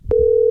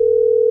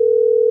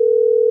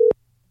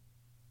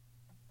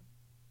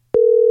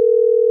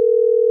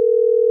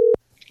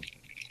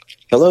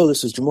Hello,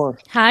 this is Jamar.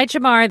 Hi,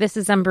 Jamar. This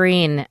is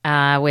Umbreen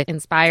with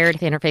Inspired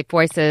Interfaith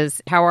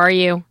Voices. How are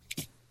you?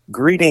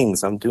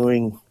 Greetings. I'm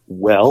doing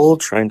well,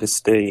 trying to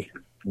stay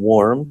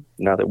warm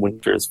now that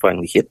winter has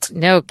finally hit.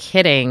 No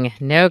kidding.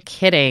 No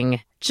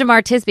kidding.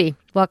 Jamar Tisby,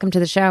 welcome to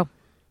the show.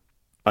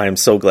 I am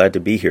so glad to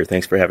be here.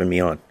 Thanks for having me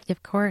on.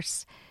 Of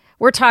course.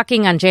 We're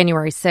talking on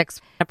January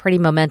 6th, a pretty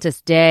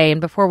momentous day. And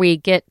before we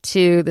get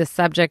to the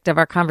subject of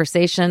our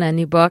conversation, a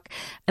new book,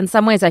 in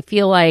some ways I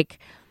feel like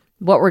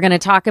what we're going to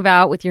talk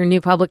about with your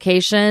new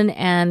publication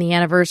and the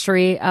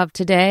anniversary of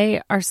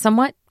today are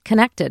somewhat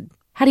connected.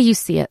 How do you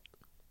see it?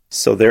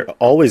 So they're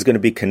always going to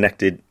be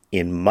connected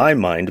in my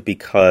mind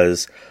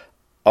because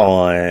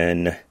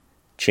on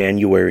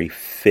January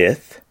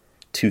 5th,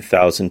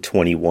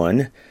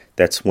 2021,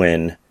 that's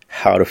when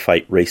How to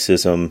Fight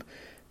Racism,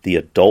 the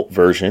adult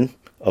version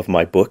of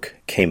my book,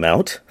 came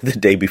out the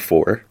day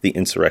before the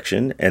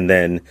insurrection. And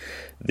then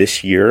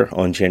this year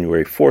on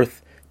January 4th,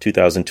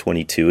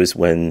 2022 is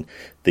when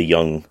the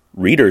young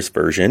reader's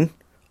version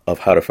of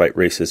How to Fight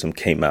Racism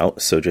came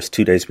out. So just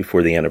 2 days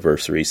before the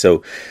anniversary.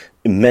 So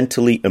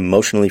mentally,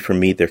 emotionally for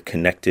me, they're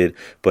connected,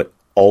 but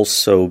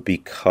also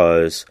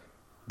because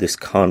this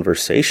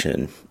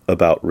conversation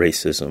about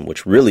racism,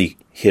 which really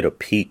hit a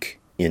peak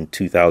in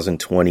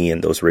 2020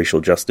 and those racial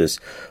justice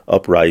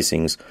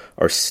uprisings,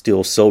 are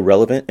still so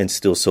relevant and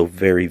still so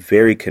very,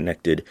 very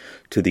connected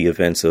to the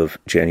events of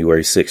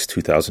January 6,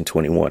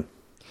 2021.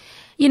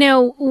 You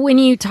know, when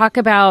you talk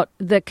about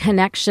the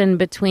connection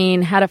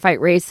between How to Fight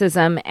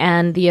Racism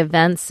and the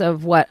events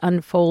of what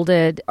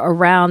unfolded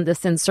around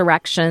this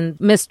insurrection,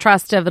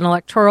 mistrust of an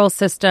electoral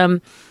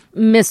system,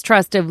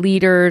 mistrust of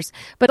leaders,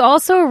 but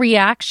also a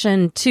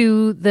reaction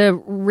to the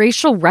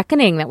racial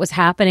reckoning that was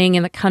happening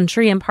in the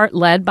country, in part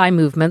led by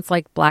movements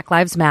like Black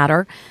Lives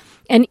Matter.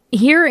 And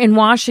here in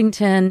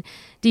Washington,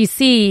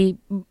 D.C.,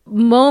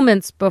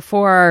 moments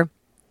before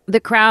the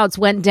crowds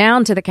went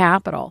down to the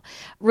Capitol,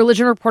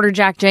 religion reporter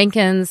Jack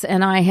Jenkins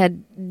and I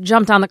had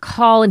jumped on the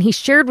call, and he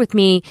shared with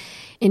me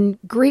in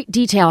great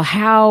detail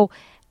how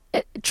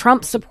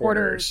Trump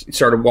supporters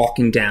started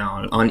walking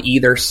down on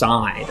either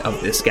side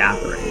of this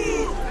gathering.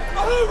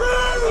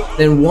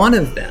 Then one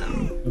of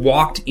them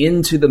walked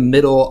into the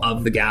middle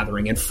of the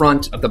gathering in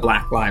front of the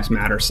Black Lives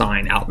Matter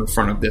sign out in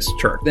front of this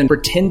church, then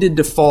pretended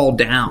to fall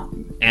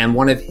down, and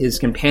one of his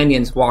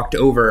companions walked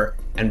over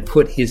and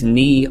put his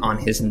knee on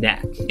his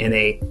neck in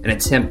an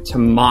attempt to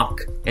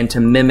mock and to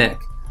mimic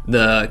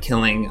the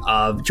killing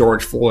of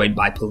George Floyd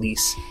by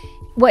police.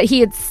 What he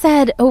had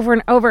said over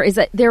and over is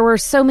that there were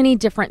so many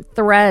different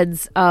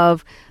threads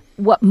of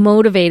what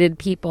motivated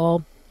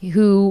people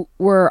who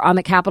were on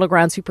the Capitol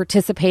grounds, who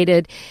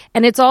participated.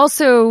 And it's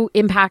also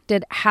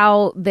impacted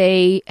how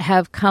they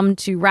have come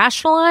to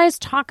rationalize,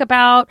 talk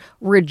about,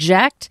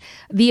 reject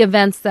the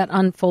events that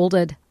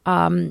unfolded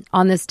on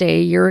this day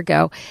a year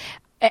ago.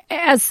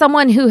 As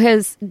someone who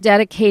has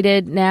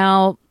dedicated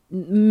now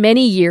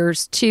many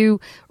years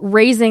to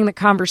raising the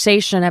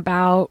conversation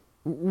about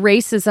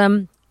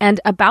racism and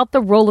about the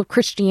role of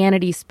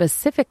Christianity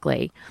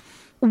specifically,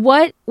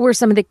 what were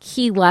some of the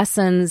key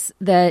lessons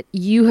that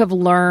you have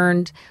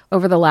learned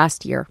over the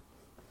last year?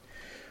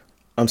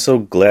 I'm so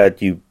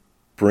glad you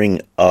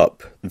bring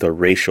up the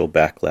racial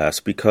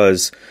backlash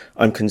because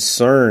I'm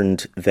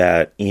concerned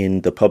that in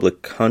the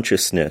public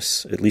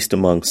consciousness, at least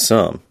among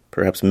some,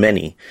 perhaps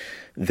many,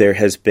 there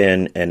has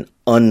been an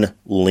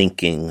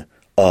unlinking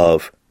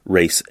of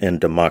race and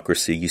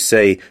democracy. You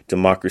say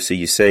democracy,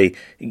 you say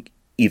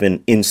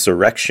even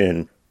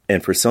insurrection,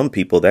 and for some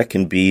people that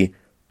can be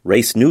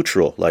race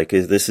neutral, like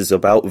this is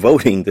about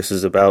voting, this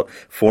is about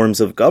forms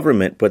of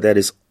government, but that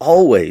has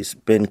always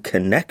been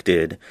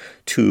connected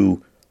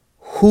to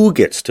who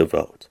gets to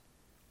vote,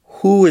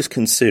 who is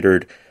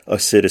considered a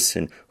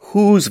citizen,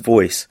 whose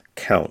voice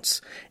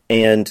counts.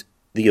 And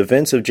the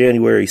events of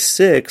January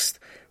 6th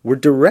were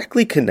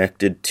directly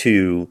connected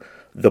to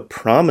the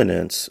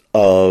prominence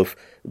of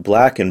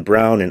Black and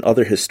brown and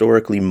other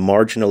historically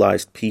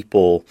marginalized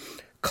people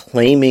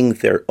claiming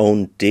their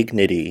own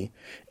dignity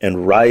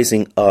and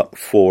rising up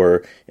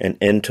for an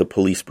end to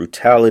police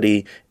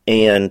brutality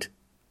and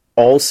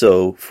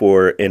also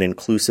for an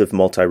inclusive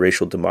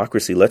multiracial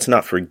democracy. Let's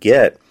not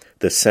forget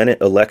the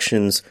Senate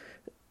elections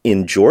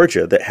in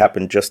Georgia that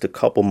happened just a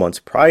couple months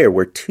prior,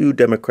 where two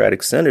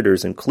Democratic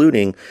senators,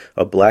 including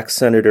a Black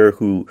senator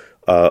who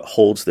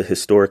holds the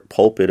historic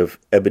pulpit of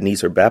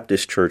Ebenezer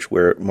Baptist Church,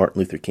 where Martin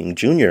Luther King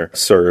Jr.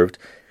 served,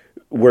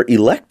 were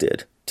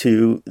elected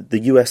to the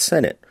U.S.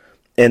 Senate.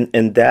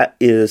 And that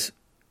is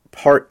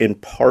part and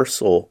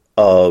parcel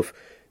of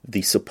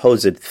the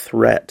supposed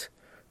threat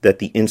that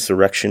the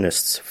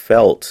insurrectionists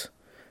felt,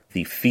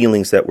 the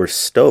feelings that were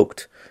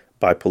stoked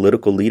by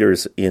political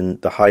leaders in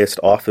the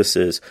highest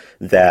offices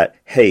that,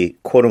 hey,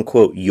 quote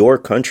unquote, your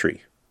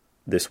country,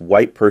 this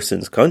white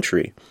person's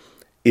country,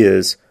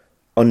 is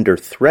under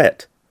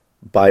threat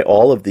by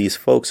all of these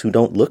folks who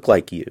don't look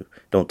like you,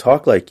 don't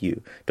talk like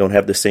you, don't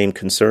have the same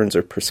concerns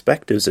or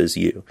perspectives as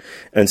you.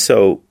 And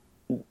so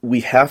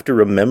we have to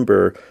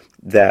remember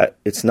that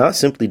it's not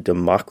simply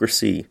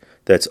democracy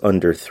that's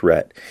under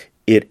threat.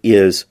 It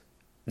is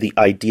the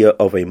idea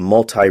of a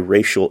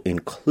multiracial,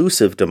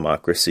 inclusive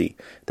democracy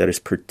that is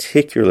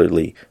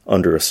particularly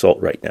under assault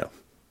right now.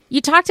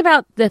 You talked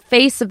about the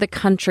face of the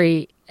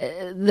country,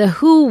 the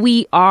who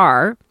we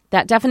are.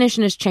 That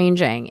definition is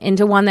changing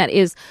into one that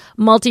is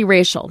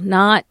multiracial,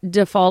 not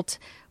default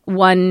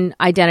one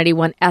identity,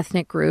 one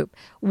ethnic group,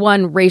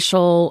 one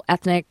racial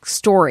ethnic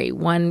story,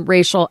 one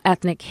racial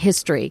ethnic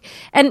history.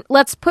 And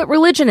let's put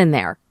religion in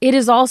there. It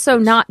is also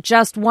not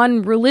just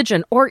one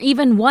religion or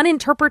even one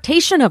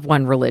interpretation of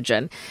one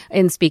religion.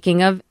 In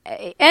speaking of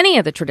any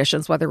of the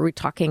traditions, whether we're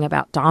talking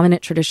about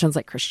dominant traditions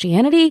like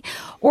Christianity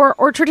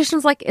or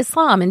traditions like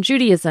Islam and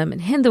Judaism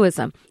and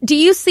Hinduism. Do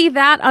you see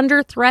that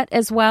under threat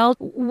as well?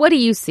 What do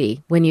you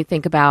see when you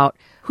think about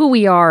who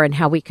we are and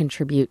how we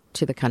contribute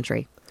to the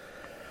country?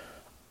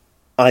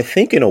 I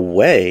think in a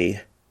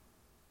way,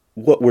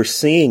 what we're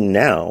seeing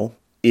now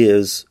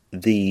is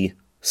the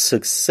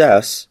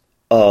success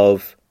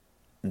of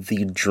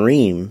the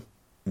dream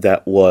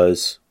that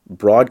was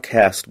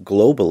broadcast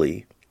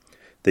globally,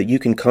 that you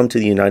can come to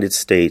the United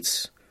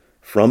States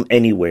from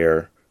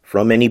anywhere,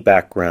 from any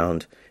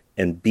background,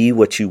 and be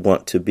what you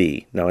want to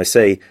be. Now, I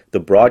say the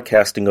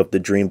broadcasting of the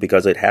dream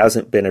because it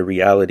hasn't been a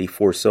reality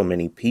for so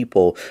many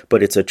people,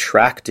 but it's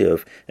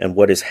attractive. And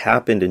what has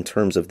happened in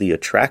terms of the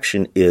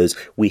attraction is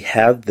we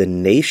have the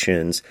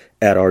nations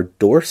at our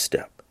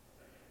doorstep.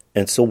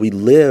 And so we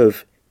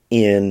live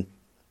in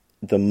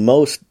the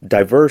most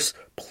diverse,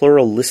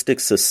 pluralistic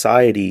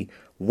society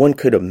one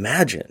could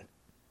imagine.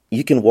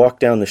 You can walk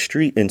down the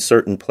street in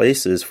certain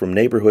places from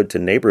neighborhood to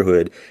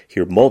neighborhood,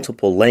 hear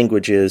multiple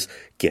languages,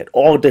 get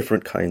all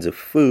different kinds of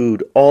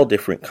food, all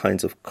different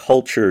kinds of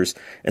cultures,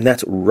 and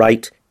that's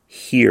right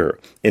here.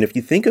 And if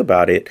you think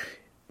about it,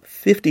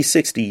 50,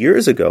 60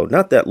 years ago,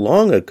 not that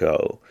long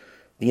ago,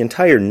 the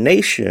entire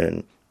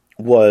nation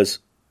was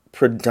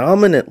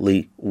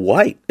predominantly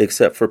white,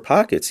 except for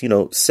pockets.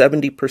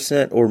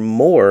 70% or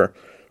more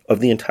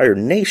of the entire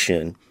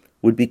nation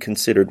would be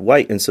considered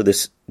white. And so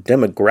this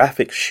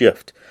demographic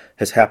shift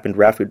has happened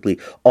rapidly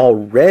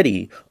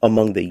already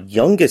among the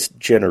youngest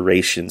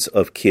generations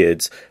of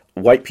kids.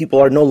 White people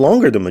are no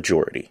longer the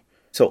majority.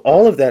 So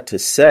all of that to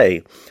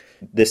say,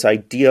 this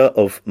idea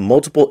of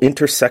multiple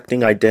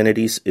intersecting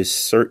identities is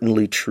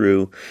certainly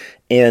true.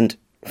 And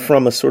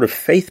from a sort of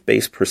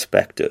faith-based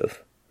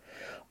perspective,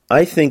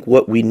 I think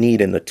what we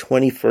need in the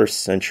 21st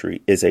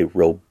century is a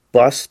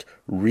robust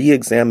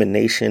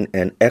re-examination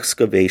and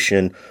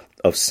excavation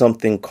of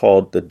something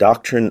called the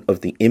doctrine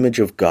of the image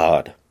of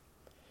God.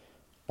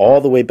 All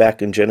the way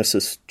back in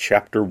Genesis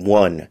chapter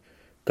 1,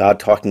 God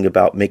talking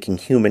about making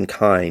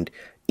humankind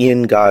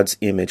in God's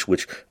image,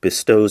 which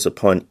bestows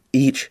upon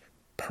each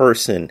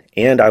person,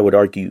 and I would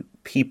argue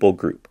people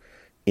group,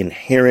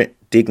 inherent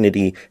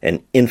dignity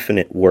and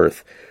infinite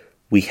worth.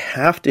 We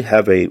have to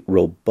have a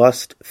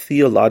robust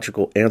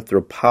theological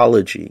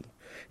anthropology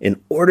in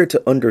order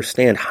to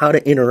understand how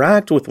to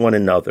interact with one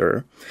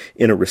another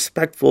in a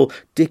respectful,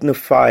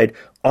 dignified,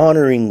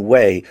 honoring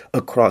way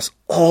across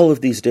all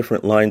of these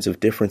different lines of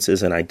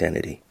differences and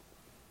identity.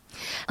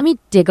 Let me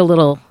dig a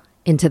little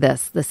into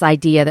this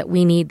idea that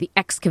we need the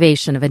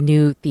excavation of a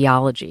new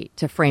theology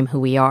to frame who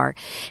we are.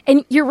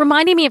 And you're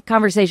reminding me of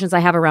conversations I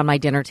have around my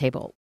dinner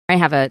table. I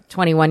have a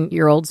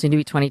 21-year-old, soon to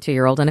be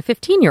 22-year-old, and a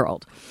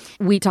 15-year-old.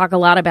 We talk a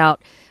lot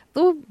about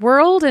the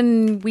world,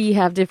 and we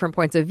have different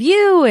points of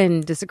view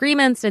and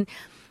disagreements. And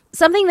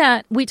something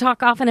that we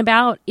talk often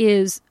about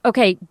is,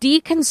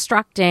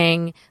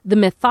 deconstructing the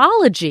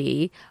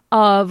mythology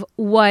of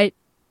what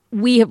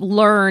we have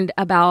learned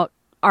about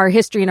our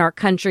history and our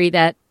country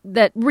that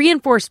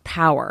reinforced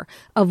power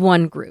of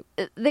one group.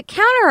 The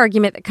counter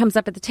argument that comes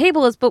up at the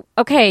table is,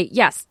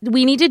 yes,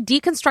 we need to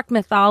deconstruct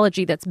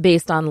mythology that's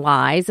based on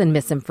lies and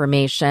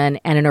misinformation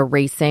and an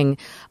erasing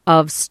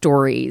of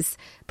stories,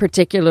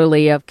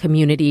 particularly of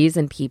communities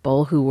and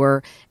people who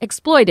were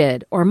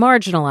exploited or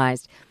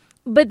marginalized.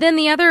 But then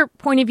the other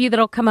point of view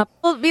that'll come up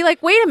will be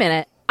like, wait a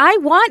minute, I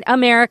want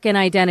American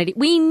identity.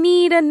 We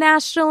need a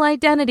national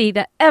identity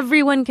that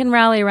everyone can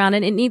rally around,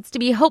 and it needs to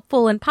be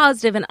hopeful and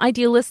positive and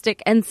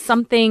idealistic and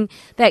something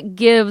that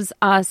gives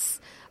us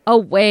a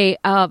way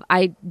of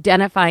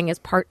identifying as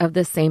part of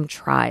the same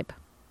tribe.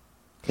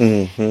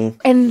 Mm-hmm.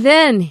 And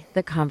then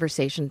the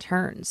conversation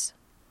turns.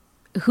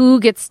 Who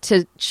gets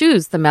to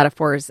choose the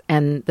metaphors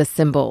and the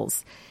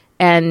symbols?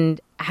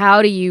 And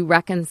how do you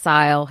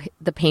reconcile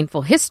the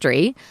painful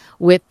history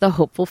with the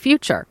hopeful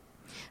future?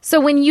 So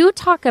when you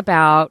talk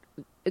about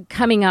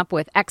coming up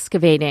with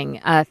excavating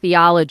a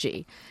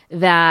theology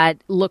that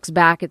looks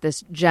back at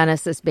this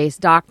Genesis-based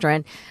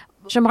doctrine,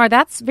 Shamar,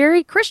 that's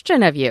very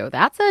Christian of you.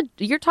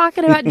 You're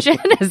talking about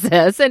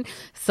Genesis, and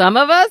some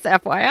of us,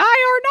 FYI,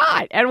 are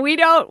not, and we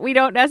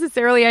don't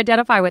necessarily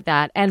identify with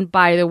that. And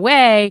by the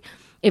way,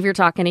 if you're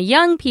talking to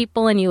young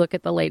people and you look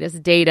at the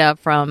latest data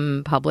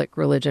from public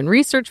religion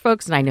research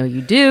folks, and I know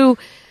you do,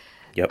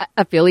 yep.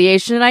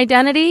 Affiliation and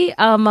identity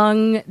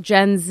among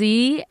Gen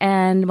Z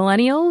and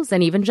millennials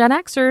and even Gen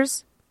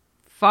Xers,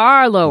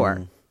 far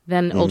lower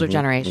than older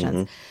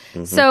generations.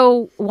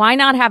 So why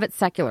not have it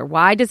secular?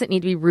 Why does it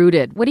need to be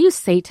rooted? What do you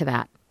say to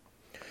that?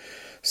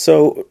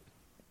 So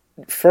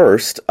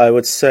first, I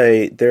would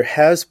say there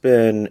has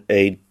been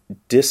a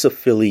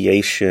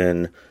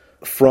disaffiliation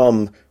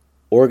from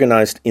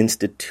organized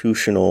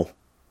institutional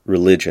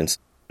religions.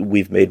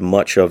 We've made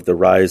much of the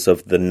rise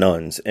of the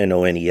nones,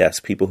 N-O-N-E-S,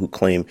 people who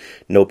claim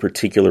no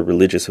particular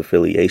religious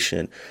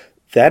affiliation.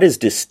 That is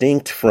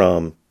distinct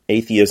from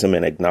atheism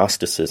and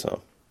agnosticism.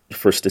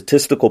 For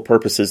statistical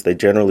purposes, they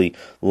generally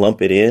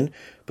lump it in,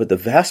 but the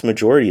vast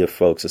majority of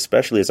folks,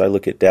 especially as I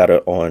look at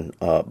data on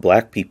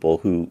Black people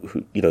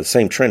who, the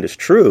same trend is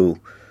true,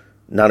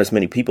 not as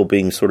many people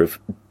being sort of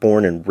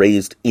born and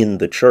raised in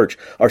the church,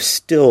 are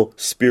still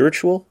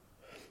spiritual,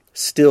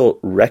 still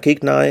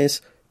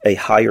recognize a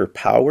higher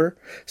power,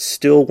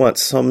 still want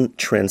some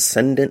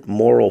transcendent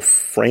moral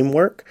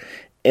framework.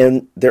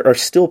 And there are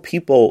still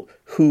people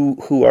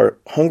who are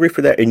hungry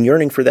for that and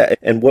yearning for that.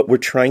 And what we're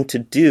trying to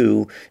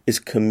do is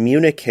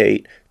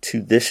communicate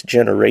to this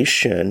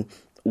generation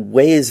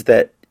ways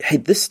that, hey,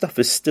 this stuff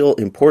is still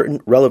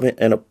important, relevant,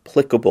 and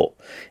applicable.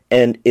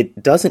 And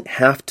it doesn't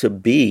have to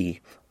be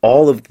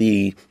all of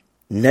the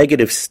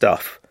negative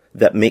stuff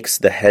that makes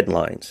the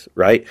headlines,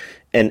 right?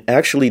 And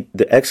actually,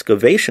 the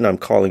excavation I'm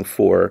calling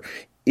for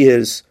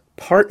is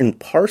part and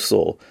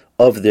parcel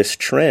of this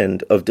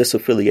trend of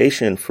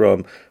disaffiliation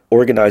from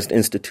organized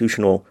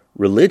institutional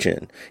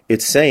religion.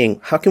 It's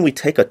saying, how can we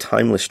take a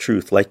timeless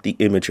truth like the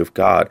image of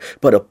God,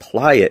 but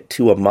apply it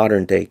to a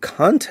modern day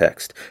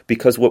context?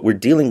 Because what we're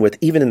dealing with,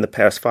 even in the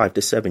past 5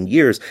 to 7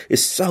 years,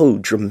 is so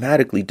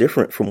dramatically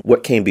different from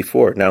what came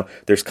before. Now,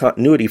 there's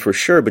continuity for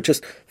sure, but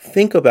just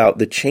think about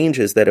the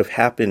changes that have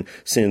happened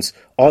since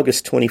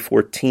August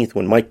 2014,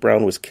 when Mike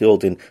Brown was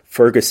killed in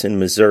Ferguson,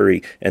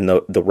 Missouri, and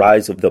the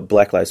rise of the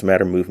Black Lives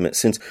Matter movement,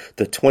 since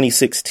the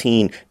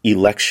 2016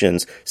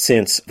 elections,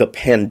 since the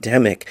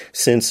pandemic,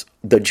 since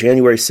the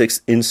January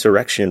 6th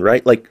insurrection,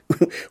 right? Like,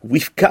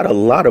 we've got a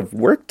lot of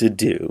work to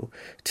do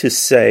to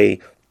say,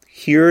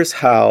 here's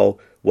how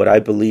what I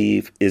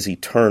believe is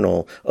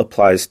eternal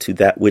applies to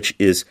that which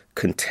is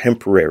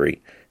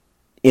contemporary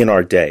in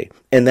our day.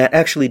 And that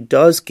actually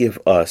does give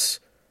us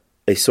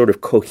a sort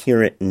of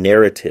coherent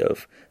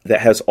narrative that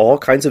has all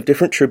kinds of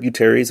different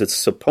tributaries. It's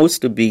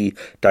supposed to be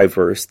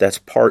diverse. That's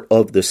part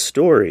of the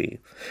story.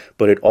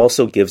 But it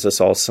also gives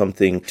us all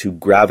something to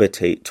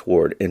gravitate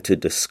toward and to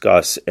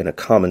discuss and a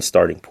common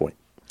starting point.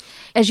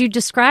 As you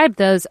described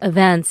those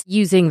events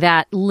using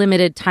that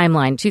limited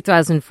timeline,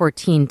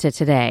 2014 to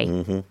today,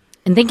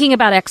 and thinking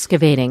about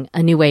excavating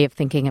a new way of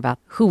thinking about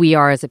who we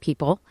are as a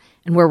people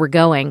and where we're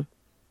going,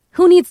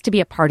 who needs to be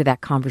a part of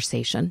that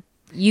conversation?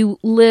 You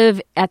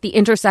live at the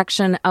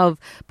intersection of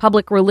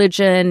public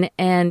religion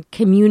and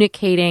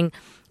communicating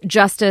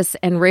justice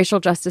and racial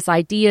justice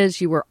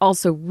ideas. You were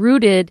also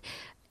rooted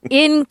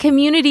in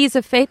communities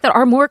of faith that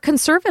are more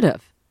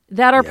conservative,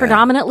 that are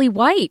predominantly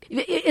white.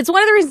 It's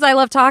one of the reasons I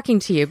love talking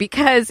to you,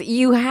 because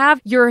you have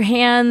your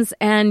hands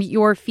and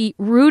your feet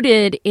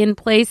rooted in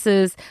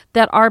places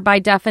that are by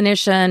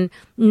definition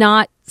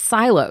not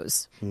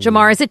silos.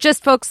 Jamar, is it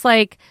just folks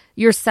like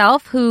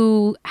yourself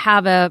who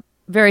have a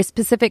very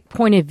specific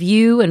point of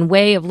view and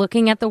way of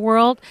looking at the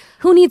world?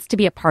 Who needs to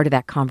be a part of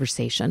that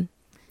conversation?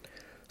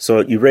 So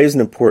you raise an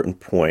important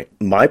point.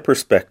 My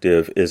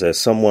perspective is as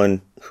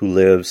someone who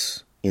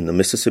lives in the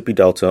Mississippi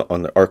Delta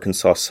on the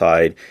Arkansas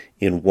side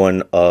in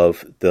one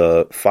of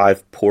the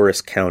 5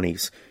 poorest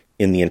counties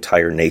in the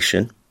entire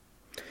nation.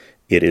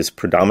 It is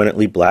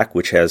predominantly Black,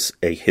 which has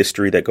a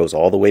history that goes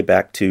all the way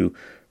back to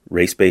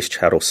race-based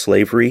chattel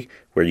slavery,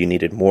 where you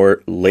needed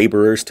more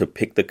laborers to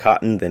pick the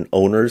cotton than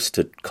owners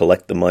to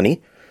collect the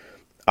money.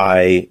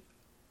 I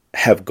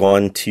have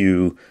gone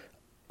to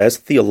as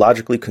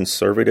theologically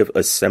conservative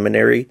a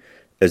seminary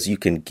as you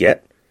can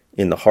get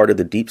in the heart of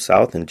the Deep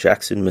South in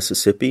Jackson,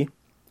 Mississippi.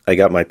 I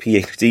got my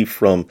PhD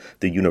from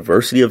the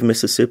University of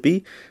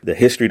Mississippi. The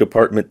history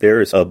department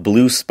there is a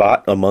blue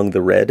spot among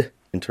the red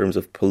in terms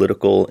of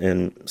political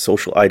and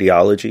social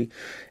ideology.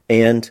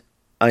 And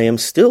I am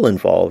still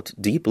involved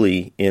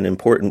deeply in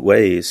important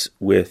ways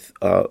with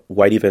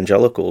white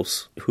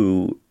evangelicals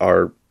who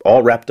are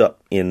all wrapped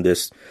up in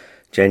this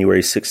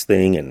January 6th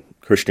thing and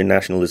Christian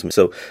nationalism.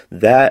 So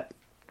that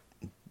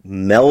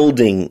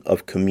melding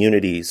of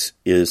communities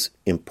is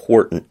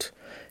important.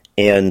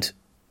 And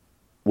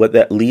what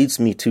that leads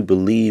me to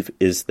believe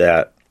is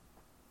that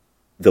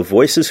the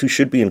voices who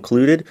should be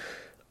included,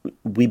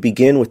 we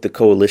begin with the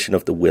coalition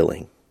of the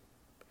willing.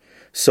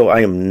 So I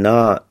am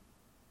not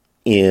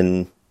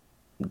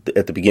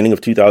at the beginning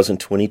of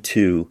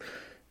 2022,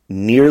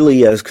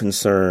 nearly as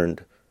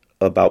concerned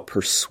about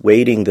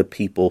persuading the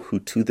people who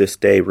to this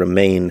day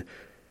remain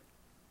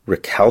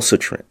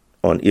recalcitrant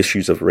on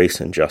issues of race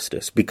and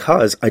justice,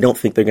 because I don't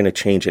think they're going to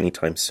change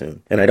anytime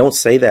soon. And I don't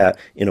say that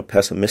in a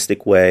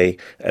pessimistic way,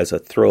 as a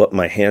throw up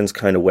my hands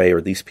kind of way, or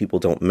these people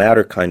don't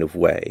matter kind of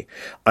way.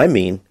 I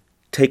mean,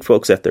 take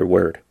folks at their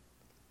word.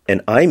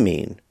 And I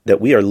mean that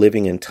we are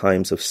living in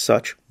times of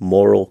such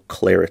moral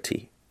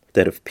clarity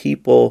that if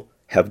people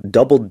have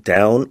doubled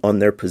down on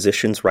their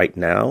positions right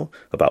now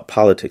about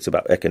politics,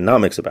 about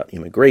economics, about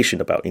immigration,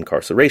 about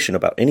incarceration,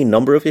 about any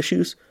number of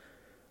issues,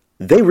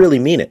 they really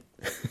mean it.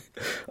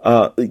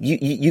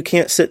 You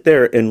can't sit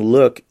there and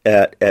look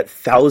at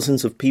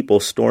thousands of people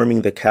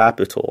storming the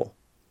Capitol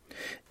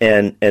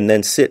and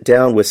then sit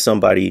down with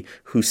somebody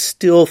who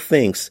still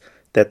thinks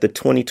that the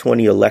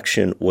 2020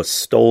 election was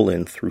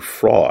stolen through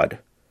fraud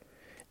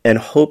and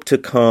hope to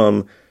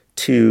come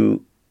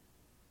to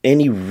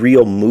any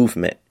real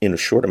movement in a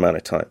short amount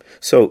of time.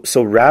 So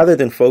rather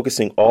than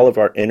focusing all of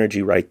our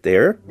energy right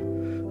there,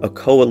 a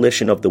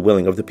coalition of the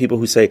willing, of the people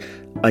who say,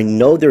 I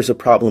know there's a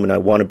problem and I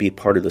want to be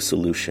part of the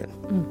solution.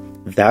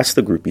 That's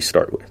the group you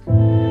start with.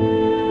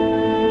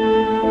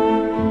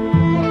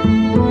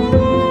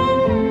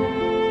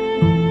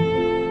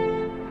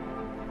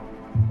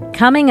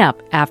 Coming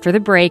up after the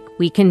break,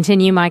 we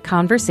continue my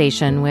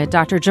conversation with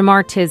Dr.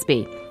 Jemar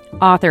Tisby,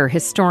 author,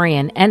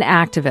 historian, and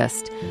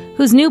activist,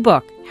 whose new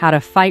book, How to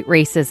Fight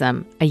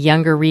Racism, a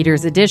Younger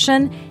Reader's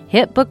Edition,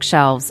 hit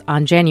bookshelves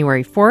on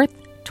January 4th,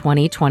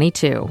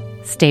 2022.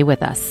 Stay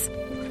with us.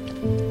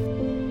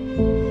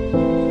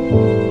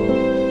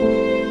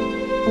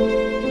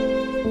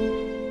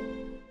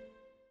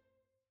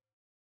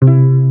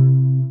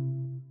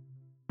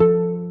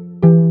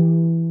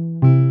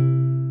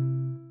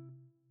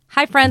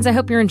 Hi, friends. I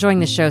hope you're enjoying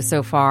the show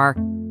so far.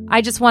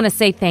 I just want to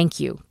say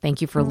thank you.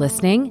 Thank you for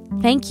listening.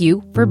 Thank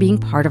you for being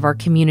part of our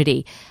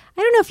community.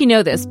 I don't know if you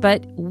know this,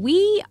 but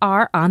we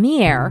are on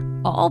the air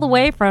all the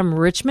way from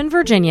Richmond,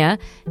 Virginia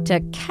to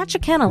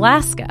Ketchikan,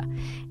 Alaska,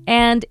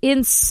 and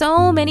in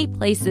so many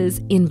places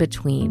in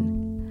between.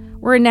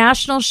 We're a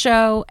national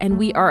show, and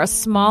we are a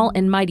small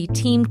and mighty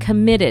team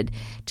committed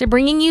to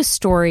bringing you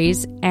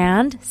stories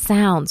and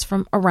sounds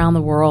from around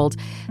the world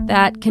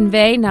that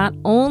convey not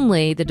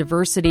only the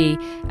diversity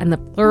and the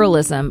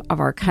pluralism of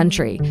our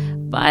country,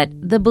 but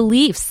the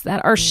beliefs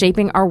that are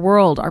shaping our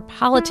world, our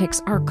politics,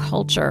 our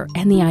culture,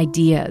 and the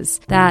ideas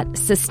that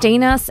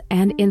sustain us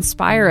and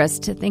inspire us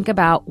to think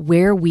about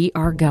where we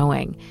are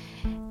going.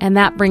 And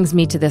that brings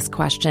me to this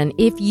question.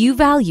 If you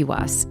value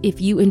us,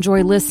 if you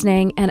enjoy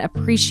listening and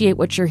appreciate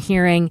what you're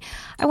hearing,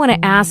 I want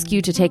to ask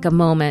you to take a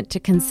moment to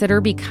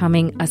consider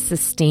becoming a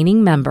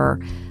sustaining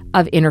member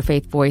of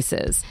Interfaith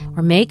Voices,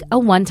 or make a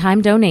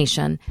one-time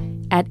donation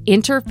at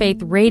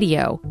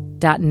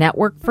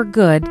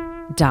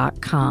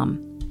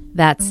interfaithradio.networkforgood.com.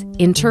 That's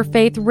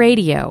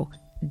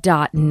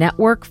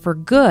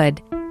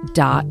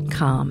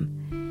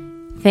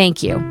interfaithradio.networkforgood.com.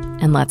 Thank you,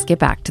 and let's get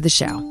back to the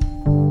show.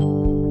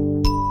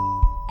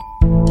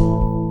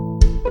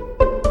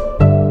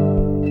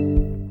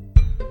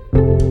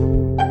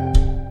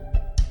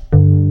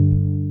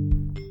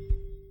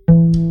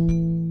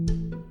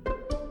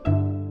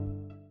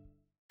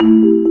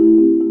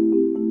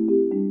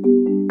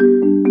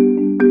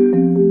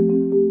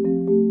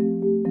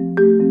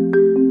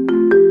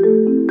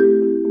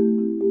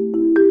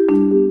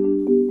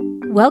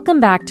 Welcome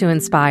back to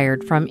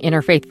Inspired from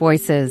Interfaith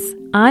Voices.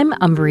 I'm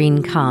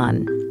Umbreen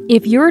Khan.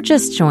 If you're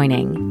just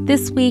joining,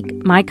 this week,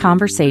 my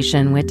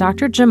conversation with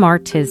Dr. Jemar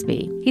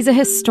Tisby. He's a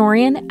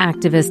historian,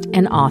 activist,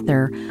 and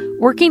author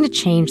working to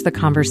change the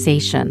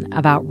conversation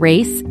about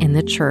race in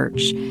the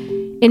church.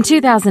 In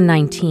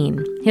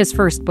 2019, his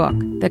first book,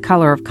 The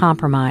Color of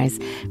Compromise,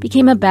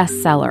 became a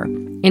bestseller,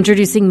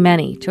 introducing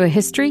many to a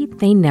history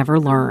they never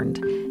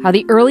learned. How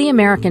the early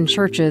American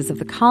churches of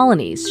the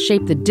colonies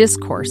shaped the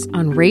discourse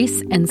on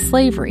race and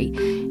slavery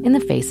in the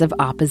face of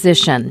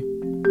opposition.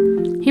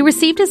 He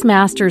received his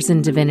master's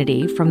in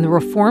divinity from the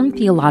Reformed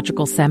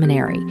Theological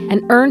Seminary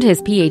and earned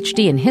his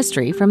PhD in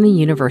history from the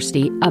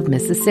University of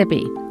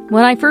Mississippi.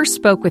 When I first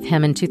spoke with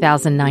him in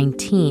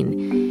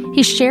 2019,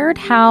 he shared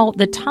how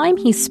the time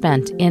he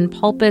spent in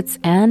pulpits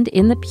and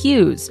in the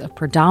pews of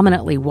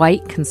predominantly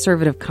white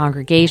conservative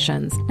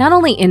congregations not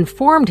only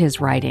informed his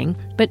writing,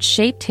 but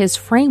shaped his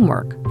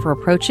framework for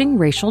approaching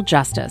racial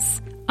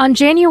justice. On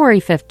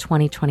January 5th,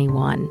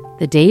 2021,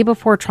 the day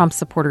before Trump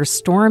supporters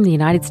stormed the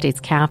United States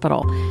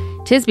Capitol,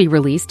 Tisby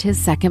released his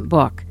second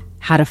book,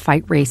 How to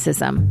Fight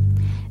Racism.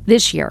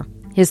 This year,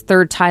 his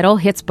third title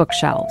hits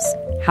bookshelves,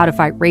 How to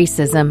Fight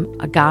Racism,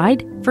 a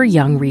Guide for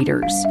Young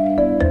Readers.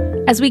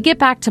 As we get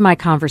back to my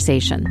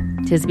conversation,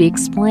 Tisby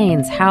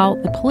explains how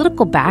the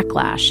political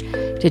backlash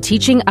to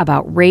teaching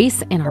about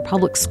race in our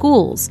public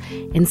schools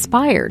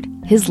inspired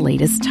his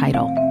latest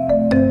title.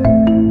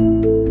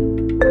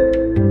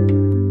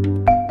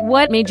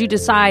 What made you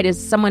decide,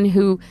 as someone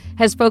who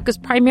has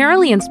focused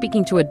primarily in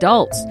speaking to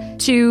adults,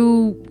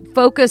 to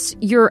focus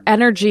your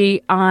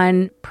energy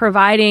on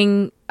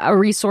providing a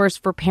resource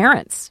for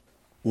parents?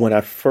 When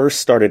I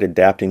first started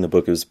adapting the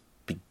book, it was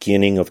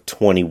beginning of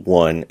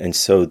 21, and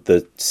so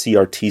the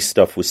CRT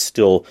stuff was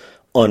still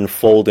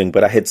unfolding,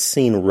 but I had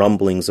seen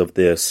rumblings of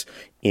this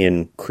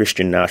in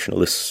Christian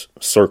nationalist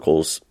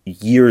circles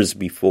years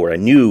before. I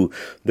knew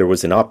there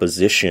was an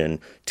opposition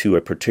to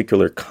a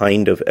particular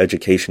kind of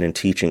education and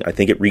teaching. I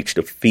think it reached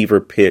a fever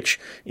pitch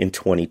in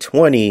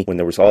 2020 when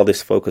there was all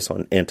this focus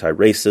on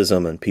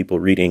anti-racism and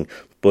people reading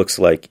books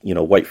like,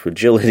 White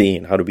Fragility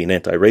and How to Be an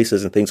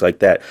Anti-Racist and things like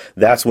that.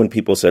 That's when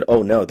people said,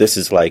 oh no, this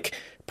is like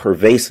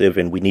pervasive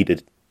and we need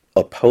to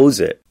oppose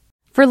it.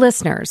 For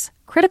listeners,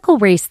 Critical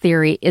race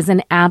theory is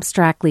an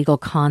abstract legal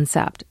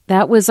concept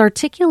that was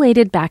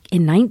articulated back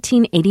in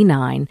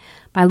 1989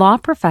 by law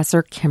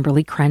professor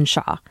Kimberly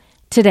Crenshaw.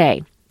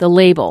 Today, the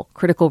label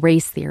critical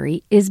race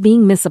theory is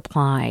being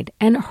misapplied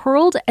and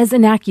hurled as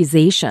an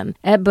accusation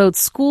at both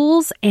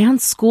schools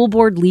and school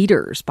board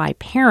leaders by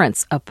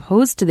parents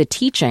opposed to the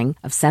teaching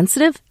of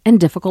sensitive and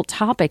difficult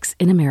topics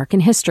in American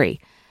history.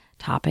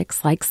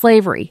 Topics like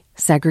slavery,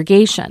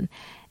 segregation,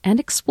 and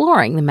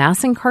exploring the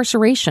mass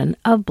incarceration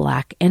of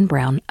Black and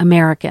brown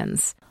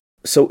Americans.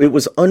 So it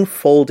was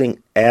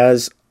unfolding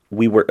as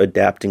we were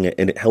adapting it,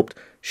 and it helped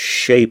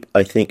shape,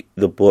 I think,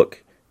 the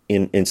book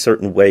in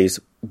certain ways,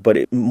 but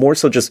it more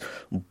so just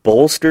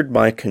bolstered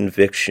my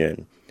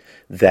conviction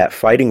that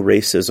fighting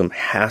racism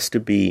has to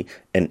be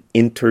an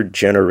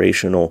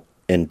intergenerational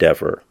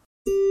endeavor.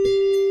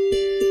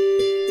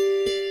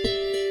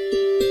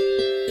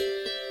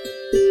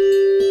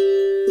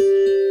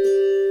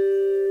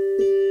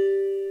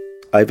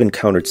 I've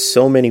encountered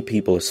so many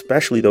people,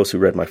 especially those who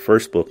read my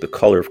first book, The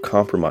Color of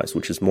Compromise,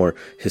 which is more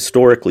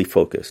historically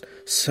focused.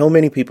 So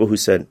many people who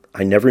said,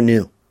 I never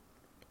knew.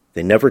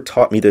 They never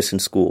taught me this in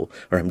school,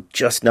 or I'm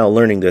just now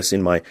learning this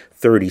in my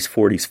 30s,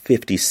 40s,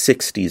 50s,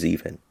 60s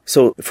even.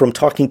 So from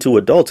talking to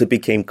adults, it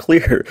became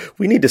clear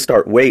we need to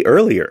start way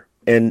earlier.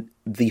 And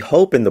the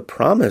hope and the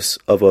promise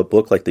of a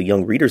book like the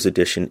Young Readers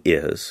Edition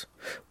is,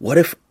 what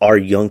if our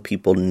young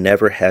people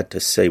never had to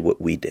say what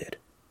we did?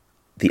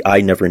 The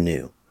I never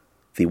knew.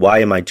 The why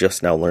am I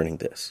just now learning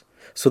this?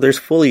 So there's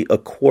fully a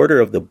quarter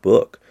of the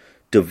book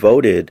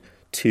devoted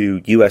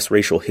to U.S.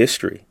 racial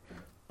history.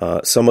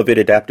 Some of it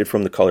adapted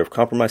from The Color of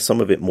Compromise,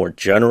 some of it more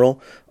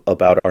general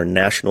about our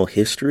national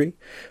history.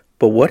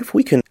 But what if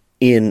we can,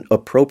 in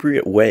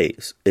appropriate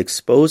ways,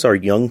 expose our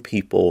young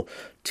people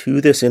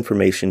to this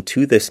information,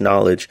 to this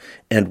knowledge,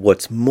 and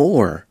what's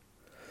more,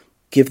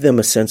 give them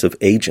a sense of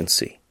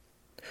agency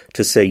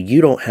to say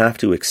you don't have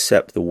to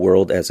accept the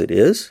world as it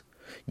is.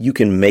 You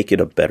can make it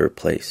a better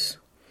place.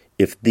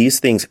 If these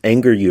things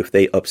anger you, if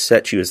they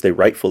upset you as they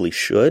rightfully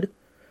should,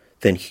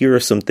 then here are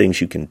some things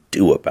you can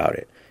do about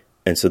it.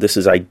 And so this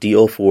is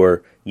ideal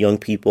for young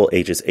people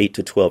ages 8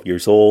 to 12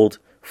 years old,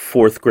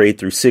 4th grade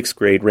through 6th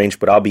grade range.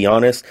 But I'll be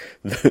honest,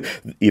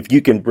 if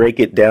you can break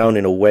it down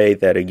in a way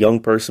that a young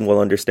person will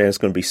understand, it's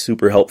going to be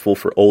super helpful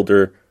for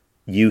older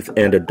youth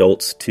and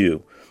adults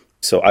too.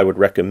 So I would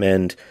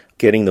recommend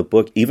getting the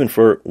book even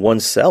for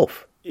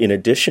oneself in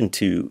addition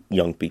to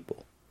young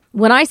people.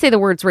 When I say the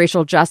words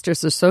racial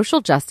justice or social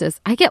justice,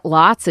 I get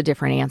lots of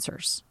different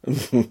answers.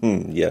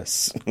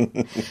 Yes.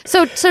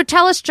 So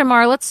tell us,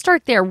 Jamar, let's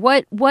start there.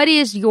 What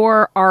is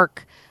your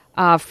arc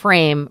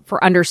frame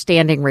for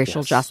understanding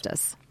racial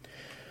justice?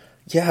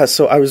 Yeah,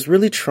 so I was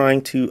really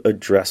trying to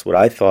address what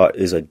I thought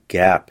is a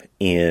gap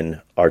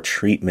in our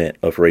treatment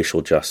of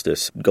racial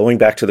justice. Going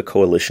back to the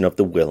Coalition of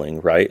the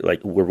Willing, right?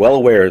 Like, we're well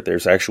aware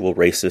there's actual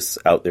racists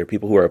out there,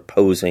 people who are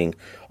opposing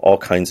all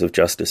kinds of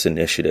justice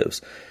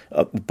initiatives.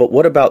 But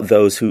what about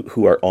those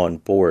who are on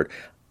board?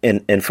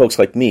 And folks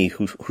like me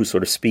who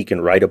sort of speak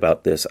and write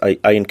about this,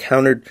 I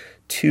encountered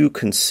two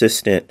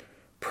consistent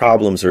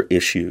problems or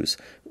issues.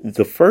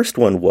 The first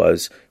one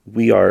was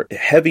we are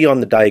heavy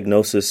on the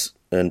diagnosis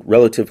and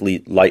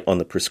relatively light on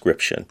the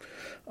prescription.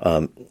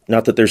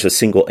 Not that there's a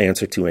single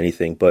answer to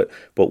anything, but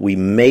we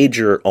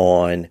major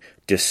on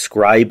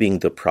describing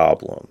the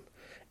problem,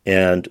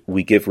 and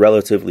we give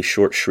relatively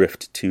short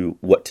shrift to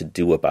what to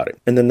do about it.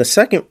 And then the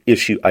second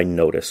issue I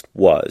noticed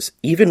was,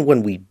 even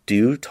when we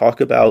do talk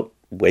about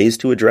ways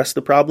to address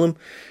the problem,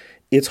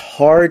 it's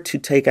hard to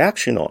take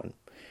action on,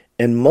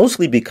 and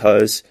mostly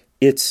because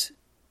it's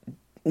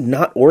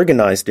not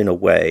organized in a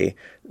way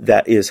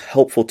that is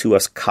helpful to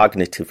us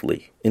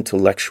cognitively,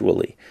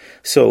 intellectually.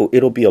 So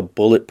it'll be a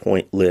bullet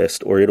point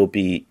list, or it'll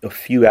be a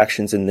few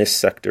actions in this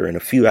sector and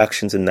a few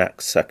actions in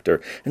that sector.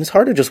 And it's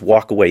hard to just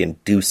walk away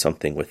and do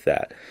something with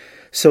that.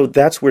 So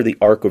that's where the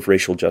arc of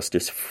racial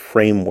justice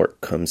framework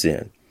comes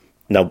in.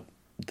 Now,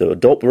 the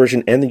adult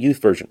version and the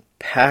youth version,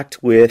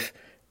 packed with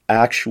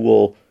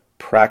actual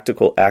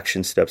practical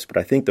action steps. But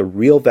I think the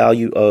real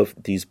value of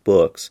these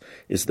books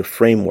is the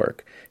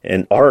framework.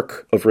 And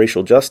ARC of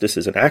racial justice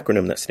is an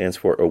acronym that stands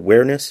for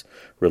awareness,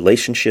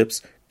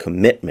 relationships,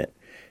 commitment.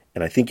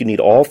 And I think you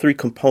need all three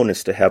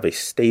components to have a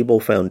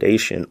stable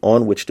foundation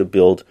on which to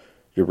build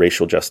your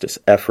racial justice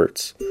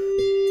efforts.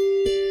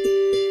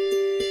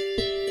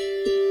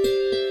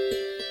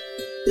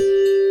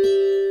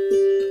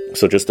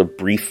 So just a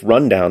brief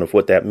rundown of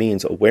what that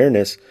means.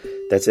 Awareness,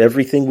 that's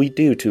everything we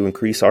do to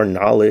increase our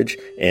knowledge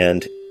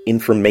and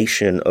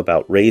information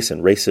about race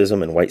and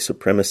racism and white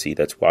supremacy.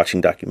 That's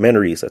watching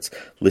documentaries, that's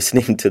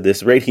listening to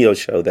this radio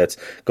show, that's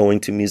going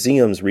to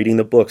museums, reading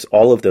the books,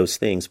 all of those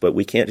things. But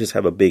we can't just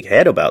have a big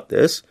head about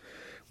this.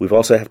 We've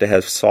also have to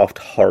have soft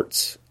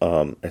hearts,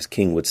 as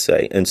King would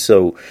say. And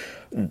so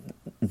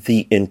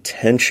the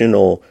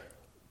intentional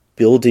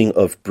building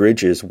of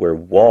bridges where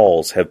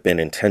walls have been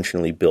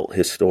intentionally built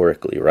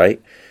historically,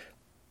 right?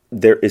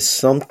 There is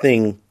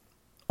something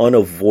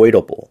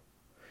unavoidable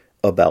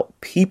about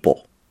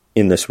people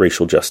in this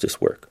racial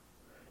justice work.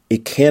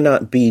 It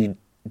cannot be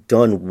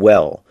done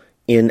well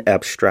in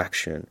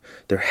abstraction.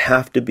 There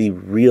have to be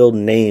real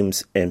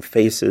names and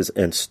faces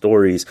and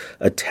stories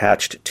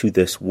attached to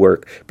this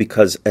work,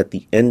 because at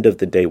the end of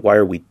the day, why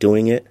are we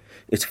doing it?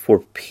 It's for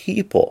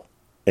people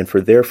and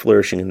for their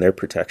flourishing and their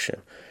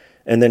protection.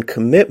 And then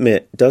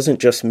commitment doesn't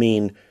just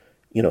mean,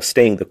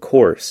 staying the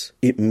course.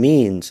 It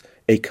means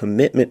a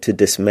commitment to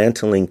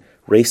dismantling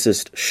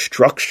racist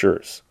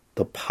structures,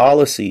 the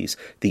policies,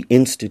 the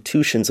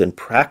institutions and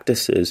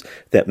practices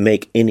that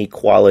make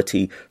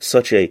inequality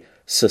such a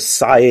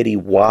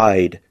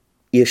society-wide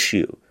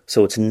issue.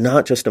 So it's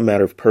not just a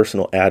matter of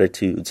personal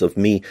attitudes, of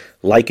me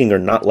liking or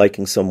not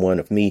liking someone,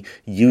 of me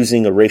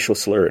using a racial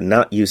slur or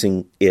not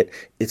using it.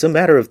 It's a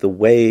matter of the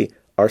way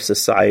our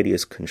society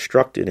is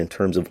constructed in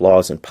terms of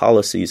laws and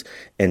policies,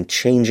 and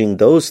changing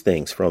those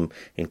things from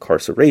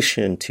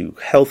incarceration to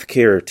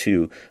healthcare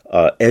to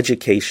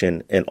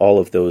education and all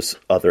of those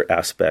other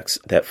aspects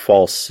that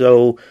fall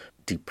so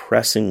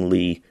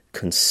depressingly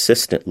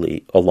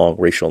consistently along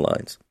racial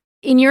lines.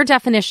 In your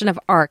definition of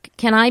arc,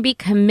 can I be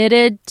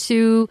committed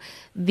to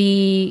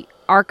the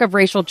arc of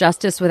racial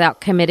justice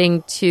without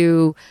committing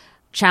to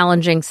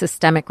challenging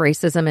systemic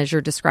racism as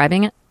you're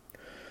describing it?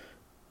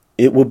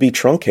 It would be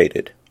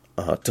truncated,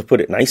 to put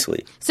it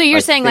nicely. So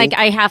you're saying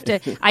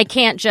I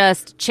can't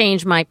just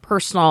change my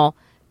personal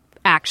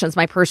actions,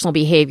 my personal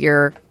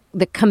behavior.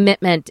 The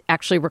commitment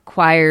actually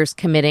requires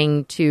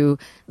committing to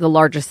the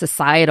larger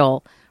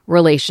societal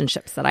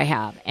relationships that I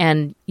have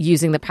and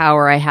using the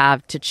power I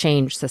have to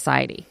change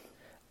society.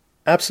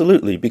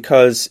 Absolutely,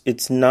 because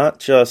it's not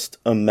just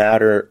a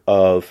matter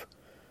of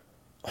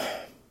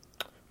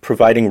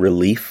providing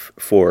relief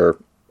for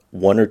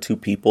one or two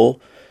people.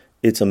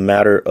 It's a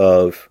matter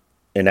of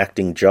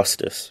enacting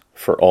justice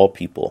for all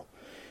people,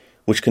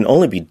 which can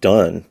only be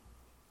done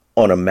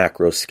on a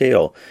macro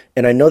scale.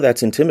 And I know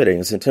that's intimidating.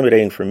 It's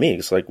intimidating for me.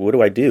 It's like, what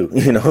do I do?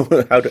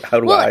 How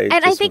do I?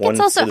 And I think it's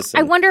also, citizen?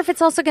 I wonder if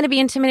it's also going to be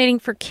intimidating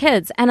for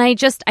kids. And I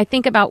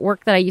think about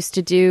work that I used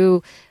to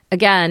do,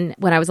 again,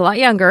 when I was a lot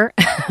younger.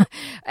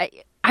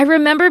 I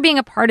remember being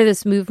a part of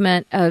this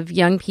movement of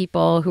young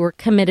people who were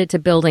committed to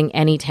building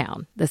any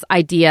town. This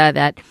idea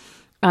that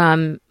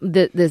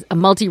there's a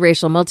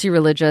multiracial,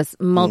 multi-religious,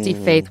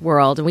 multi-faith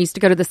world. And we used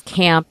to go to this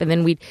camp, and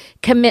then we'd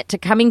commit to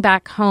coming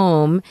back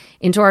home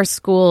into our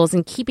schools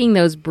and keeping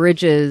those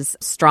bridges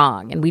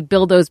strong. And we'd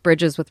build those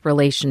bridges with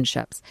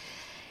relationships.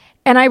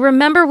 And I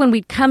remember when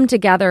we'd come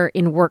together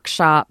in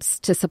workshops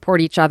to support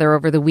each other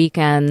over the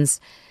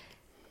weekends,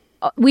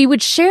 we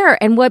would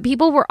share. And what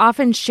people were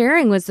often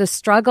sharing was the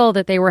struggle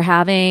that they were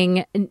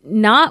having,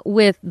 not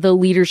with the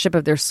leadership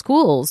of their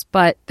schools,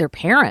 but their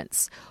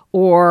parents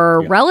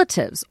or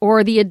relatives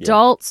or the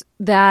adults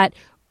that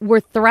were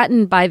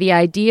threatened by the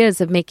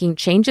ideas of making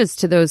changes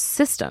to those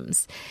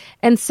systems.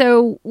 And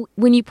so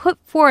when you put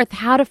forth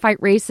how to fight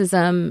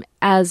racism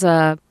as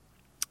a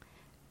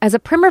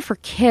primer for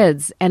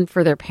kids and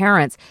for their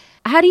parents,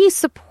 how do you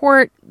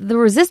support the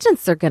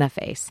resistance they're going to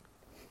face?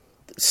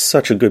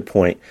 Such a good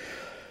point.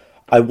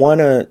 I want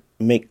to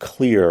make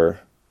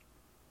clear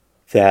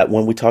that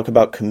when we talk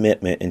about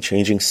commitment and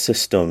changing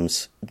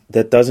systems,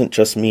 that doesn't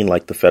just mean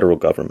like the federal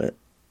government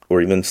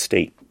or even the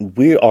state.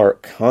 We are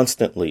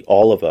constantly,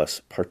 all of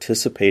us,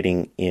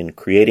 participating in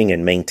creating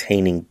and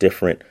maintaining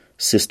different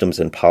systems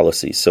and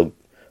policies. So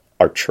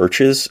our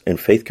churches and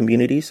faith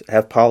communities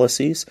have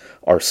policies.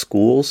 Our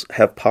schools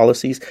have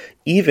policies.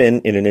 Even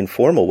in an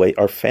informal way,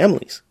 our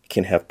families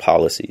can have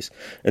policies.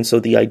 And so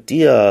the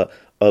idea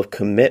of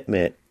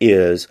commitment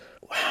is,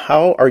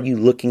 how are you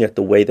looking at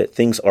the way that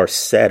things are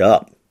set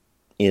up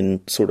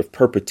in sort of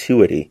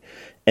perpetuity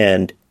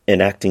and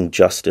enacting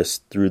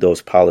justice through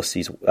those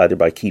policies, either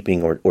by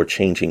keeping or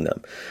changing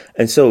them?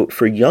 And so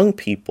for young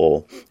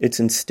people, it's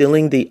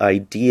instilling the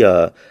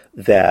idea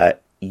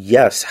that,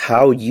 yes,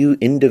 how you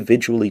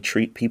individually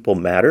treat people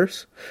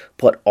matters,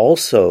 but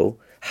also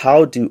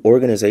how do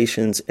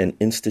organizations and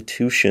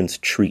institutions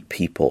treat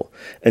people?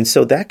 And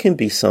so that can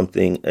be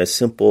something as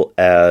simple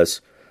as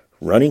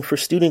running for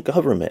student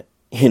government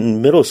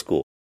in middle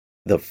school.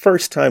 The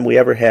first time we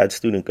ever had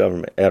student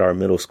government at our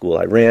middle school,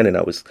 I ran and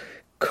I was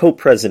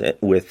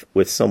co-president with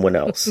someone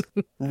else.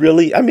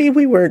 Really? I mean,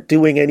 we weren't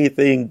doing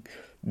anything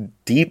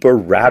deep or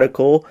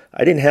radical.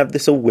 I didn't have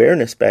this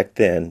awareness back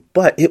then,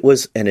 but it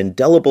was an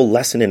indelible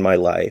lesson in my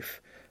life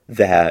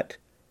that,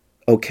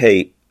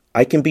 okay,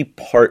 I can be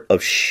part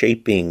of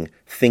shaping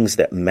things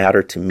that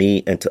matter to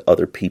me and to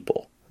other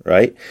people,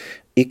 right?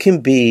 It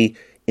can be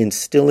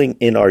instilling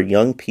in our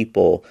young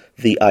people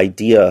the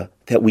idea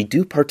that we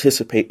do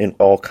participate in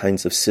all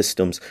kinds of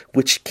systems,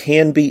 which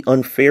can be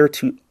unfair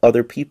to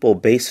other people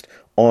based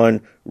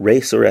on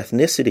race or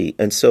ethnicity.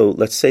 And so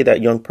let's say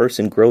that young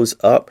person grows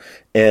up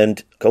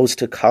and goes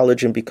to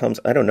college and becomes,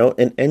 I don't know,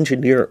 an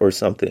engineer or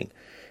something.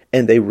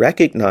 And they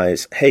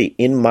recognize, hey,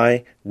 in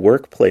my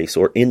workplace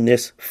or in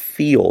this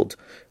field,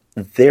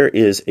 there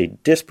is a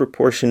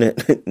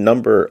disproportionate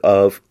number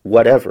of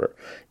whatever.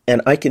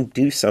 And I can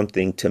do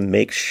something to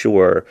make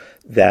sure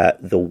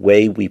that the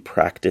way we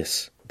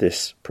practice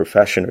this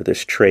profession or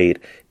this trade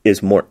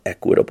is more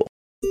equitable.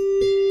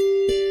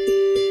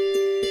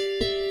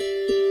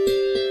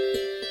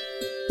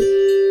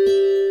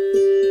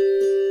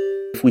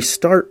 if we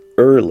start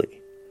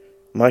early,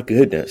 my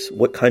goodness,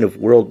 what kind of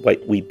world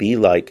might we be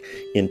like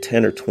in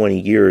 10 or 20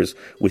 years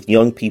with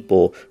young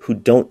people who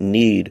don't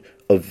need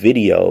a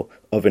video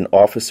of an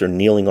officer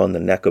kneeling on the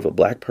neck of a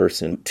black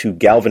person to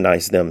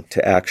galvanize them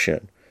to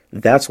action?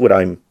 That's what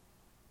I'm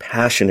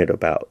passionate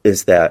about,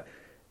 is that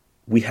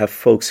we have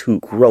folks who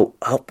grow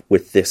up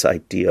with this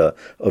idea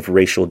of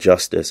racial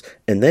justice,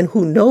 and then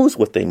who knows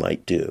what they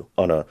might do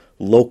on a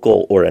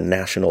local or a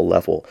national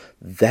level.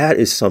 That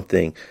is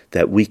something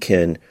that we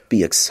can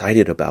be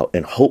excited about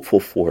and hopeful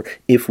for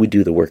if we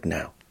do the work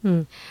now.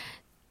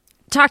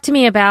 Talk to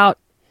me about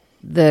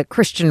the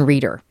Christian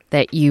reader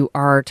that you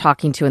are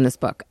talking to in this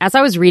book. As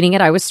I was reading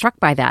it, I was struck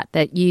by that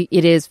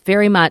it is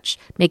very much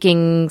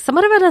making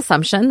somewhat of an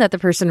assumption that the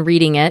person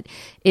reading it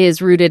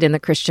is rooted in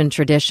the Christian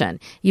tradition.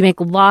 You make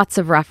lots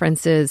of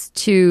references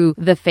to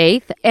the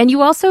faith, and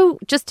you also,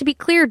 just to be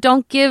clear,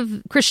 don't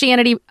give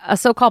Christianity a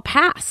so-called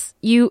pass.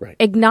 You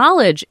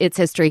acknowledge its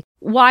history.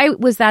 Why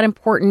was that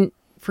important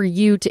for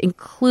you to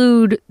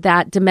include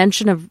that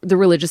dimension of the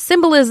religious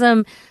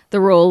symbolism,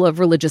 the role of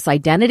religious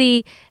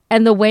identity,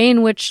 and the way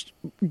in which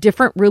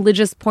different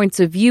religious points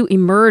of view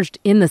emerged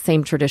in the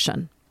same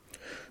tradition?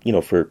 You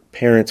know, for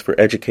parents, for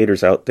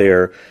educators out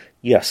there,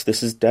 yes,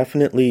 this is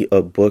definitely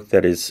a book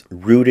that is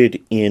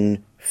rooted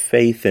in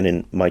faith, and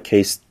in my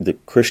case, the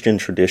Christian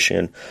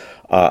tradition.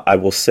 I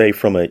will say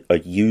from a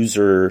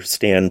user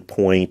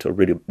standpoint, a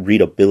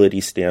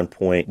readability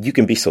standpoint, you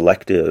can be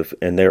selective,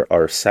 and there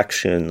are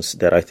sections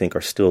that I think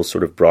are still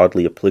sort of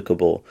broadly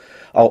applicable.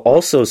 I'll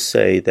also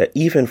say that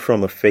even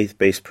from a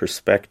faith-based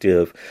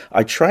perspective,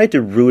 I tried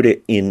to root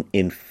it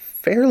in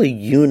fairly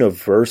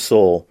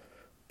universal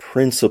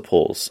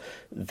principles.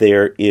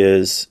 There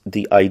is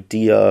the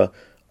idea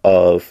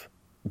of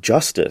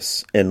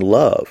justice and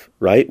love,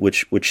 right,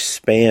 which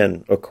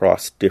span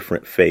across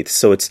different faiths.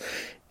 So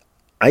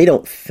I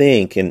don't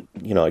think, and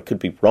you know, I could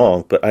be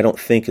wrong, but I don't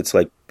think it's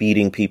like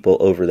beating people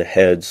over the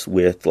heads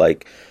with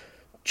like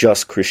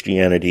just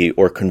Christianity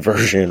or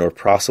conversion or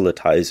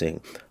proselytizing.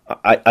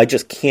 I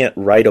just can't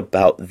write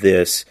about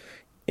this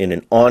in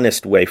an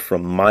honest way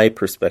from my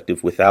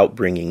perspective without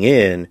bringing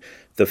in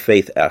the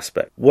faith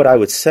aspect. What I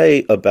would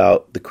say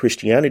about the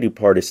Christianity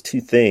part is two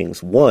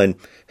things. One,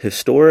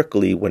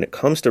 historically, when it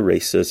comes to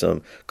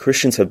racism,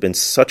 Christians have been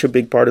such a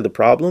big part of the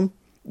problem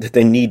that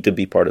they need to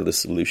be part of the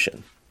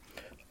solution.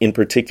 In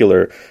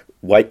particular,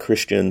 white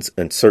Christians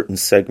and certain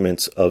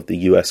segments of the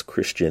U.S.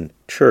 Christian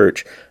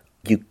church,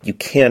 you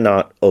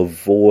cannot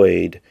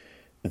avoid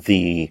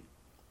the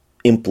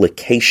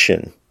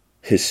implication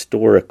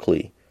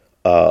historically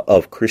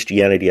of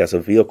Christianity as a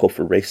vehicle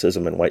for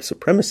racism and white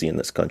supremacy in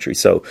this country.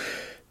 So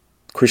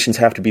Christians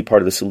have to be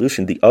part of the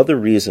solution. The other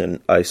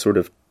reason I sort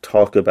of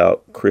talk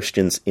about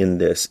Christians in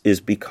this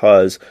is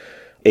because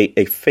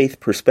a faith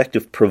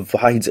perspective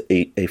provides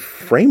a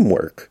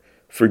framework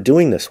for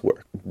doing this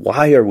work.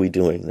 Why are we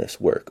doing this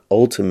work?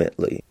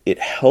 Ultimately, it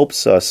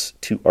helps us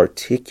to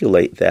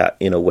articulate that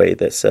in a way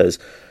that says,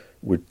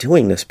 we're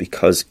doing this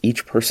because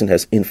each person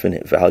has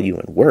infinite value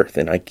and worth.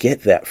 And I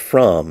get that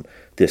from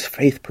this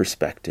faith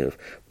perspective.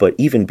 But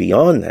even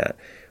beyond that,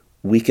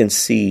 we can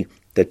see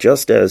that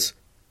just as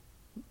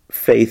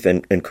faith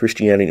and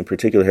Christianity in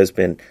particular has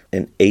been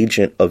an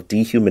agent of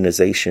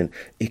dehumanization,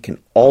 it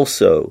can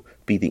also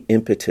be the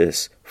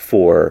impetus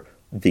for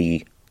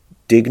the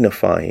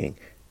dignifying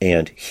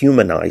and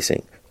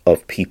humanizing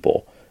of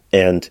people.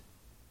 And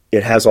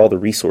it has all the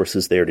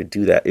resources there to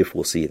do that if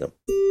we'll see them.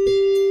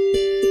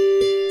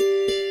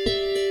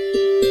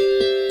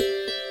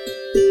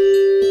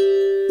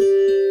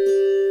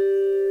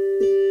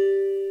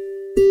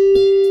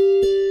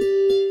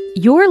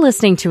 You're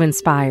listening to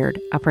Inspired,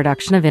 a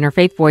production of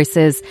Interfaith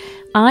Voices.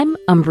 I'm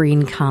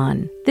Umbreen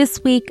Khan.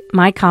 This week,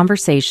 my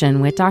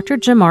conversation with Dr.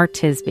 Jemar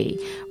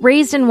Tisby.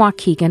 Raised in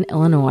Waukegan,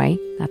 Illinois,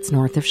 that's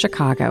north of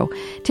Chicago,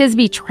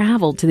 Tisby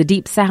traveled to the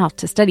Deep South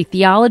to study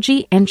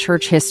theology and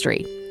church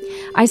history.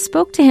 I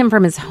spoke to him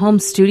from his home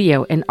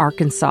studio in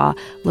Arkansas,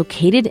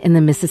 located in the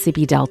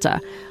Mississippi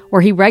Delta,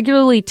 where he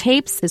regularly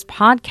tapes his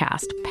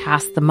podcast,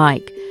 Pass the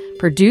Mic,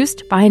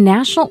 produced by a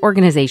national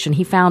organization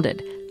he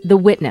founded, The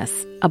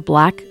Witness, a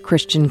Black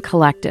Christian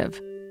collective.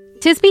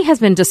 Tisby has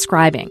been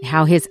describing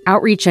how his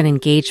outreach and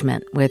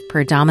engagement with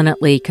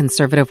predominantly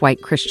conservative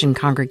white Christian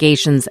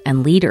congregations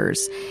and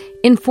leaders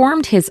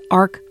informed his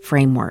ARC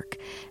framework.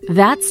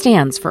 That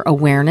stands for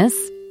awareness,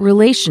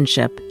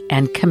 relationship,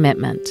 and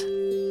commitment.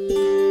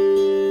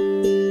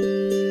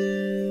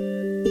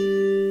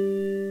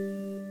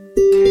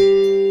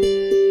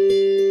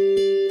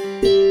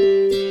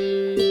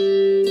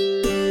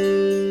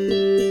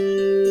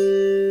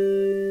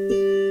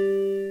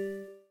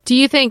 Do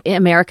you think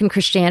American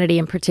Christianity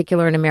in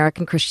particular and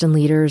American Christian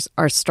leaders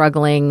are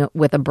struggling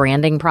with a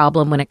branding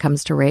problem when it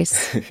comes to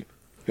race?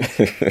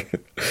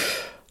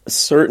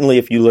 Certainly,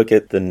 if you look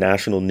at the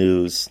national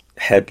news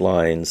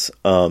headlines,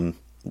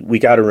 we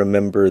got to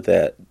remember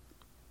that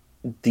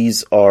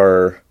these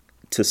are,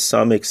 to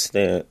some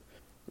extent,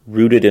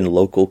 rooted in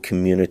local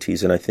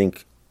communities. And I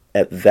think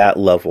at that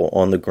level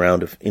on the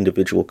ground of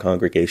individual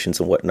congregations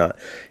and whatnot,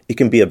 it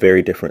can be a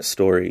very different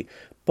story.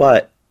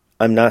 But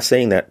I'm not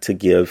saying that to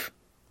give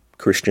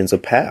Christians a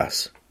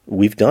pass.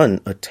 We've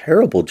done a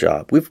terrible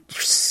job. We're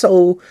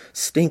so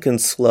stinking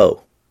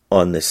slow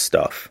on this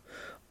stuff.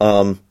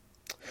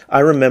 I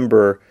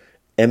remember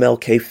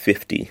MLK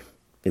 50.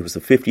 It was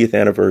the 50th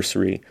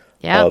anniversary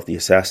of the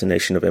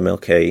assassination of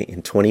MLK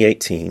in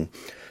 2018.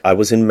 I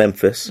was in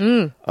Memphis.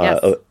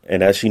 Yes.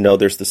 And as you know,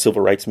 there's the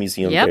Civil Rights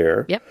Museum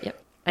there. Yep.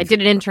 I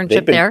did an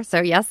internship there,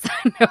 so yes,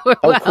 I know it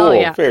well. Cool.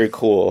 Yeah. Very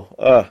cool.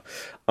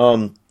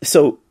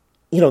 So,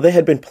 they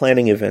had been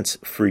planning events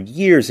for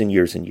years and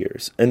years and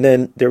years. And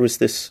then there was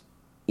this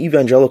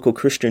evangelical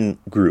Christian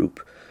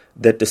group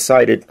that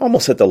decided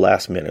almost at the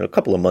last minute, a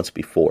couple of months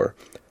before,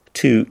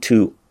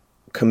 to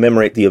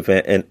commemorate the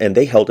event. And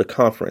they held a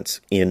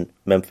conference in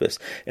Memphis.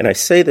 And I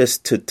say this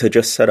to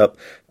just set up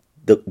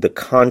the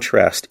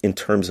contrast in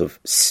terms of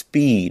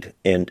speed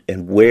and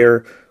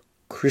where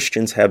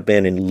Christians have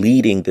been in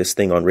leading this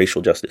thing on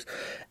racial justice.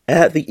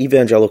 At the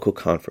evangelical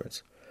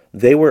conference,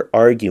 they were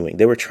arguing,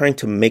 they were trying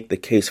to make the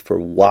case for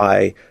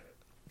why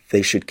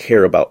they should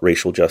care about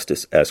racial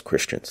justice as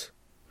Christians.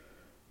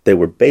 They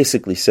were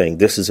basically saying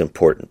this is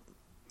important.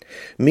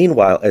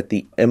 Meanwhile, at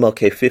the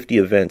MLK 50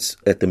 events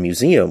at the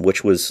museum,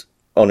 which was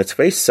on its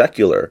face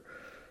secular,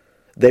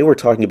 they were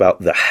talking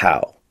about the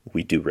how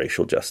we do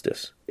racial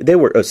justice. They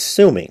were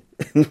assuming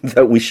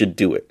that we should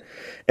do it.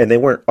 And they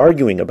weren't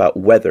arguing about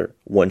whether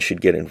one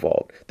should get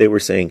involved. They were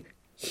saying,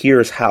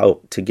 here's how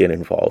to get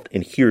involved,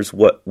 and here's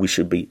what we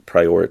should be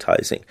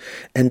prioritizing.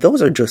 And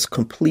those are just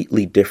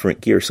completely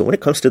different gears. So when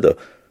it comes to the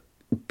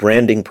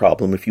branding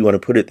problem, if you want to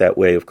put it that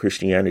way, of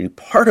Christianity,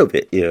 part of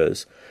it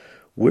is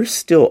we're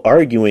still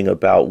arguing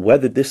about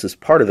whether this is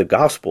part of the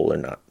gospel or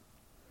not.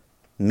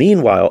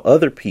 Meanwhile,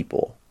 other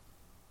people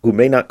who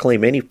may not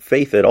claim any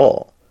faith at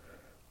all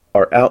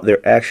are out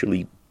there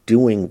actually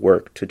doing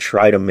work to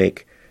try to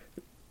make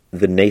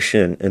the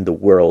nation and the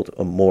world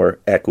a more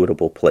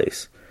equitable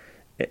place.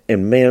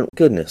 And man,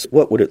 goodness,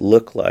 what would it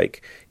look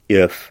like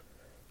if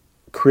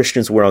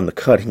Christians were on the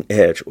cutting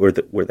edge, or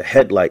were the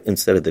headlight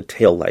instead of the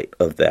tail light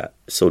of that,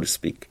 so to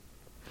speak?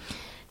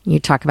 You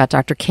talk about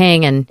Dr.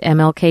 King, and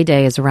MLK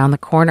Day is around the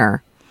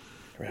corner.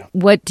 Yeah.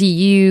 What do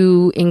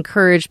you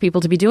encourage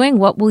people to be doing?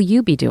 What will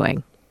you be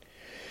doing?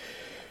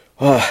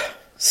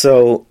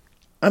 So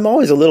I'm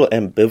always a little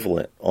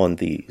ambivalent on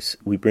these.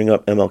 We bring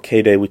up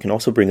MLK Day. We can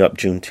also bring up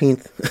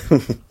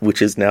Juneteenth,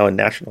 which is now a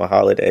national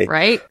holiday.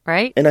 Right.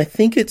 And I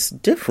think it's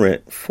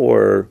different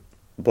for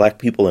Black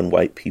people and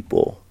white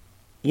people.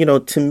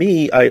 To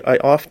me, I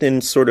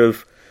often sort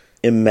of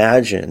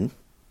imagine,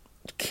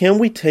 can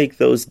we take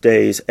those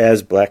days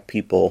as Black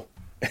people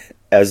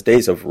as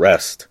days of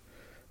rest,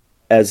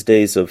 as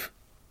days of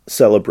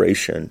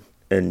celebration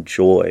and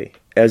joy,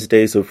 as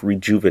days of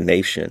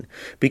rejuvenation?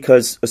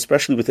 Because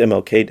especially with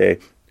MLK Day,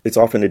 it's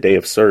often a day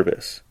of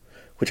service,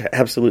 which I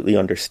absolutely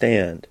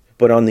understand.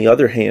 But on the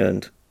other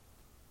hand,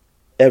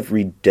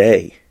 every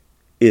day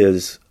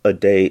is a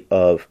day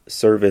of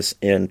service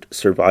and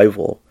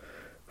survival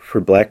for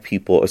Black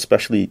people,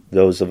 especially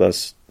those of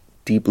us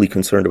deeply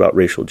concerned about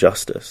racial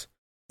justice.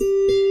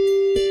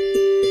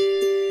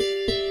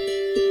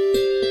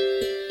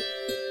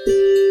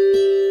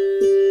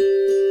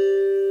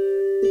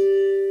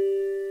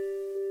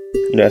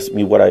 You ask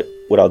me what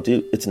I'll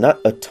do. It's not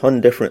a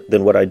ton different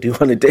than what I do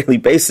on a daily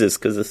basis,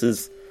 because this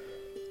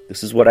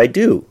is what I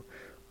do.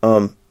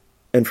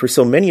 And for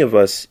so many of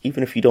us,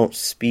 even if you don't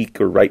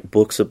speak or write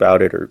books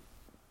about it or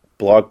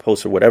blog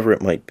posts or whatever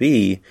it might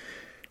be,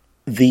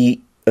 the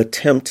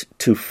attempt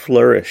to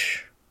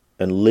flourish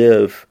and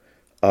live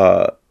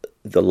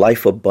the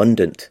life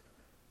abundant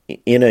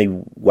in a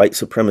white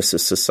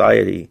supremacist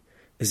society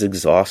is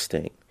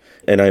exhausting.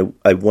 And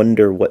I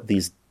wonder what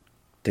these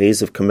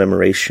days of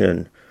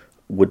commemoration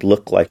would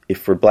look like if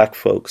for Black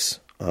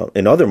folks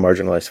and other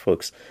marginalized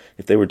folks,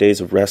 if they were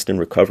days of rest and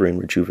recovery and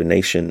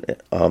rejuvenation.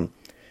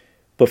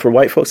 But for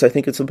white folks, I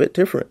think it's a bit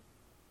different.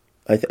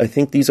 I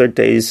think these are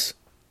days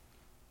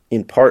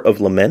in part of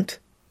lament,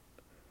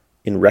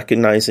 in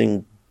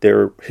recognizing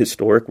their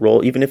historic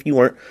role. Even if you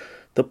weren't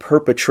the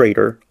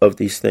perpetrator of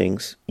these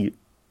things, you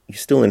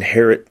still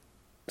inherit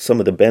some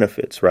of the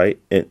benefits, right?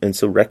 And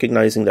so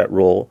recognizing that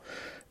role,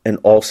 and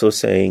also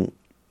saying,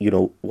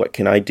 what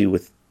can I do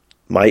with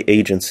my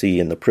agency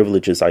and the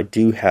privileges I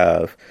do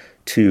have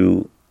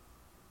to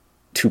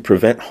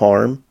prevent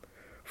harm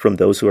from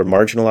those who are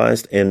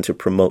marginalized and to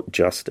promote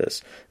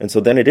justice. And so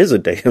then it is a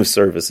day of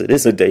service. It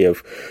is a day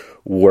of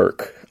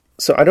work.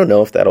 So I don't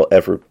know if that'll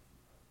ever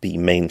be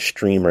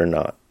mainstream or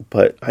not,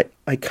 but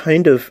I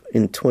kind of,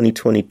 in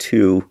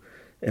 2022,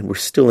 and we're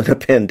still in a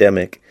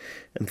pandemic,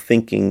 am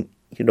thinking,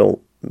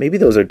 maybe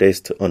those are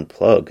days to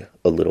unplug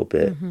a little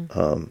bit,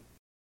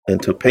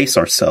 and to pace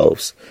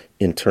ourselves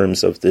in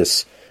terms of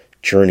this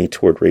journey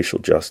toward racial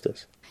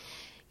justice.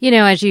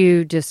 As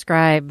you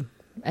describe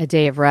a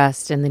day of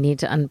rest and the need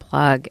to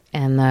unplug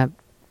and the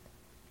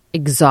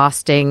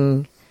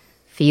exhausting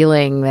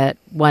feeling that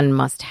one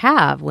must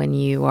have when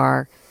you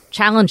are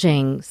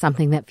challenging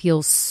something that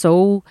feels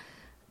so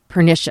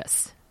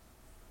pernicious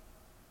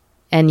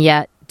and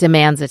yet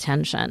demands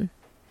attention.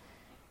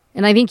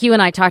 And I think you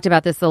and I talked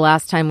about this the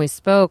last time we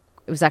spoke.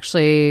 It was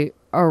actually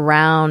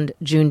around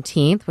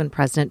Juneteenth when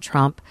President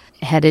Trump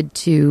headed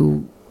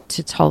to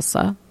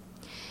Tulsa.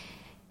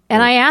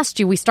 And I asked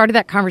you, we started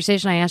that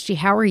conversation, I asked you,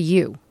 how are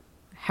you?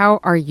 How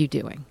are you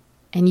doing?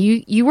 And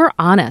you were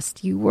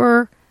honest. You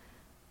were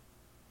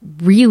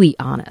really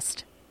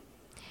honest.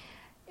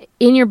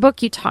 In your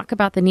book, you talk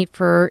about the need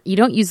for, you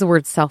don't use the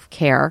word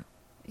self-care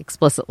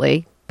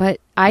explicitly, but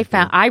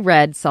I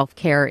read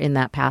self-care in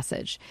that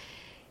passage.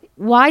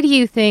 Why do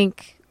you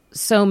think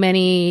so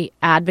many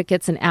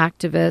advocates and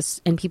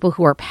activists and people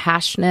who are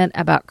passionate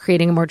about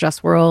creating a more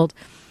just world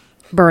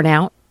burn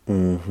out?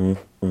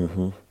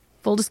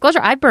 Full disclosure,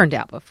 I've burned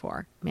out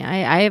before. I mean,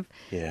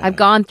 I've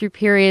gone through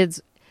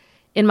periods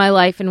in my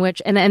life in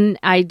which, and then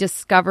I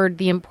discovered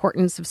the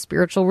importance of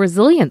spiritual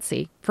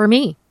resiliency for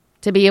me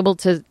to be able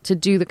to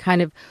do the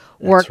kind of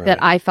work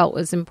that I felt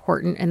was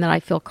important and that I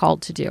feel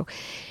called to do.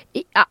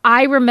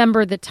 I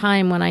remember the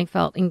time when I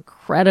felt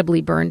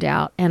incredibly burned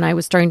out and I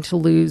was starting to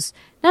lose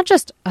not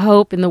just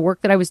hope in the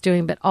work that I was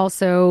doing, but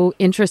also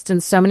interest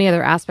in so many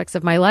other aspects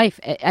of my life.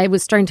 I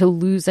was starting to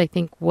lose, I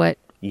think, what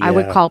I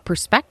would call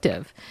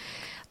perspective.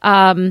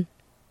 And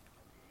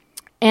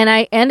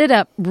I ended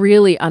up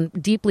really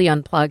deeply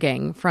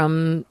unplugging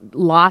from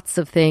lots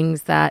of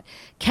things that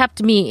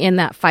kept me in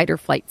that fight or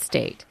flight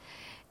state.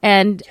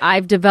 And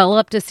I've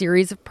developed a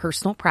series of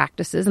personal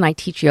practices, and I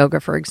teach yoga,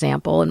 for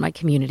example, in my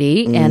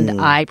community, and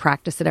I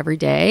practice it every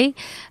day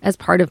as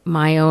part of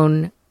my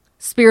own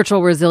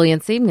spiritual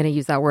resiliency. I'm going to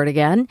use that word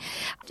again.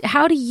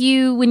 How do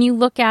you, when you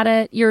look at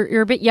it,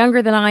 you're a bit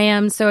younger than I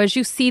am, so as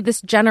you see this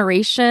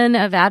generation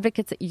of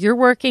advocates that you're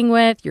working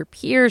with, your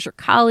peers, your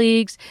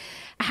colleagues,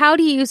 how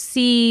do you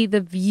see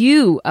the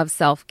view of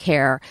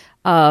self-care,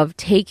 of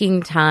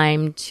taking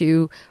time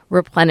to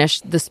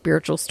replenish the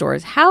spiritual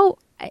stores? How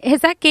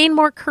has that gained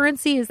more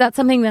currency? Is that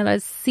something that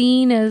is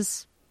seen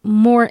as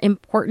more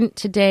important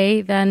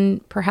today than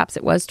perhaps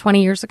it was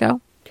 20 years ago?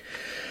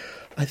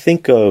 I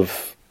think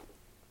of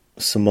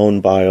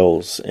Simone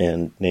Biles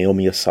and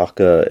Naomi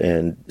Osaka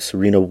and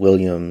Serena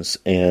Williams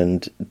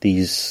and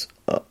these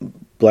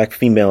Black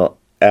female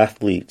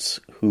athletes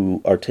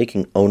who are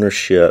taking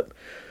ownership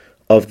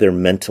of their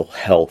mental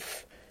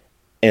health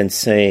and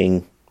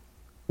saying,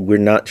 we're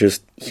not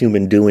just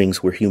human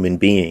doings, we're human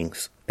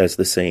beings, as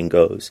the saying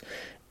goes.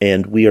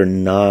 And we are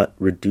not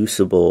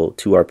reducible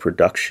to our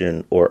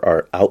production or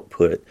our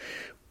output.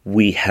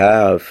 We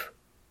have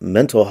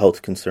mental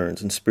health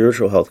concerns and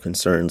spiritual health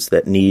concerns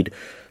that need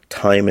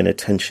time and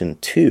attention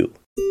too.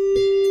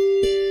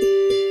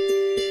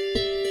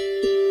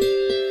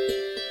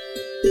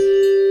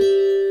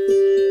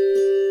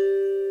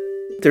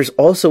 There's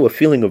also a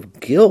feeling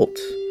of guilt.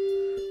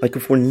 Like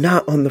if we're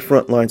not on the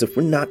front lines, if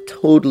we're not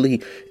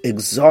totally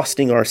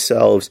exhausting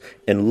ourselves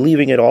and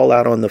leaving it all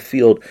out on the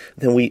field,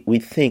 then we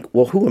think,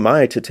 well, who am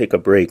I to take a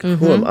break?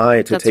 Mm-hmm. Who am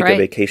I to take a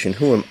vacation?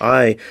 Who am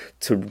I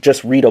to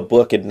just read a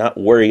book and not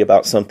worry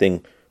about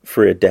something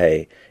for a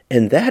day?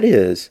 And that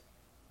is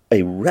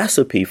a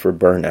recipe for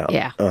burnout.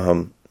 Yeah.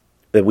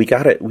 That we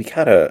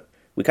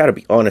gotta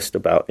be honest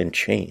about and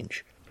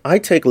change. I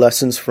take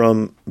lessons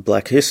from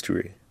Black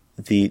history.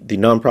 The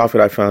nonprofit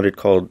I founded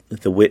called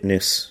The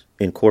Witness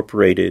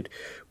Incorporated,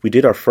 we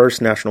did our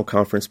first national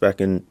conference back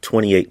in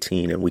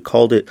 2018, and we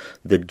called it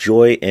the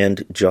Joy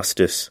and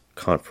Justice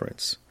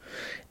Conference.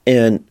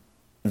 And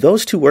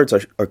those two words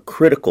are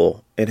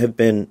critical and have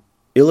been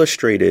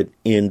illustrated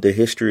in the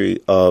history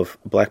of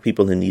Black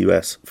people in the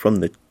U.S. from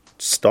the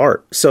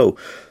start. So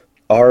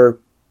our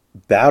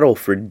battle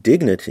for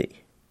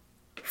dignity,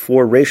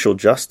 for racial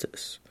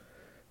justice,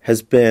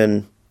 has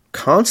been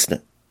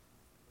constant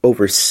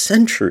over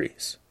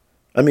centuries.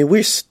 I mean,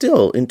 we're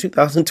still in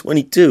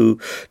 2022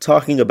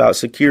 talking about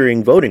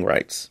securing voting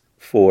rights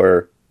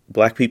for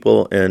Black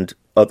people and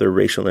other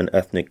racial and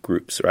ethnic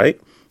groups, right?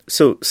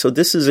 So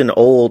this is an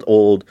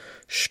old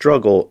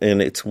struggle,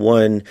 and it's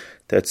one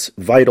that's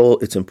vital,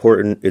 it's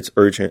important, it's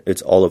urgent,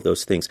 it's all of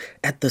those things.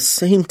 At the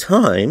same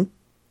time,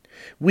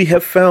 we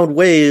have found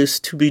ways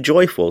to be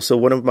joyful. So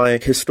one of my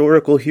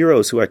historical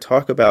heroes who I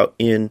talk about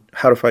in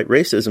How to Fight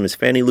Racism is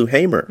Fannie Lou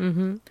Hamer.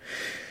 Mm-hmm.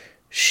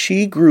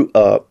 She grew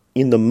up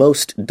in the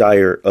most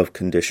dire of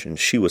conditions.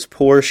 She was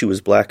poor, she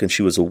was Black, and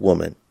she was a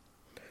woman.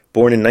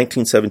 Born in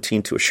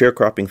 1917 to a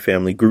sharecropping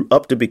family, grew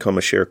up to become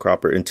a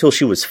sharecropper until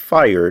she was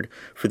fired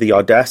for the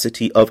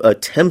audacity of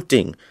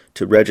attempting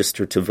to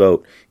register to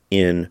vote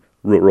in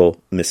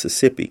rural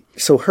Mississippi.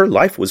 So her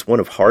life was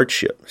one of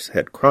hardship. She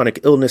had chronic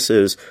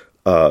illnesses,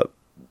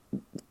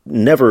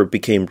 never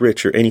became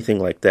rich or anything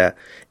like that.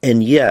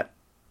 And yet,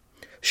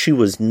 she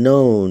was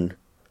known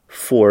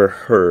for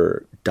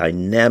her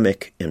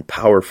dynamic and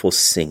powerful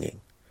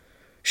singing.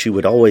 She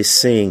would always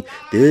sing,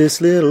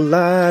 "This little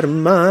light of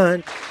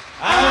mine,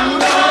 I'm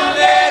gonna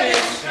let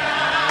it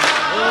shine.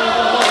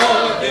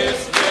 Oh,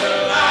 this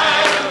little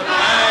light of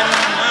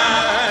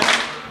mine,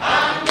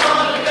 I'm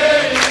gonna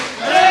let it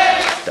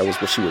shine." That was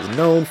what she was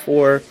known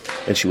for.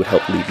 and she would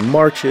help lead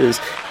marches,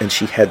 and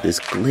she had this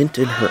glint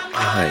in her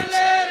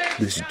eyes,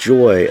 this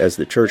joy, as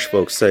the church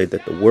folks say,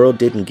 that the world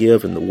didn't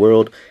give and the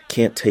world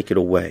can't take it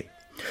away.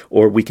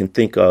 Or we can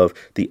think of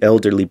the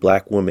elderly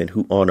black woman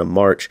who on a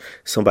march,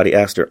 somebody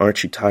asked her,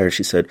 "Aren't you tired?"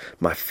 She said,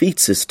 "My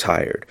feet is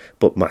tired,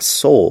 but my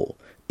soul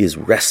is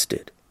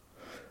rested."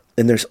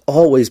 And there's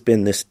always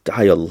been this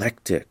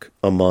dialectic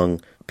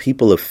among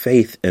people of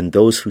faith and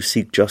those who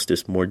seek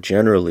justice more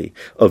generally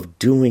of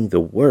doing the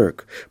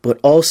work, but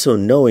also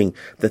knowing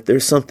that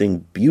there's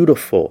something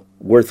beautiful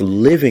worth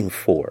living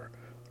for.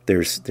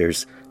 There's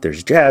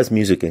jazz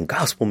music and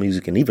gospel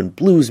music and even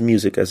blues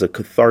music as a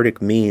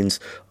cathartic means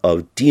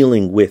of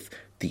dealing with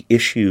the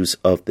issues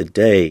of the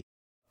day.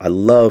 I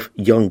love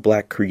young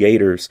black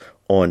creators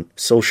on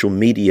social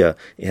media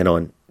and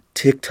on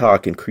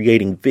TikTok and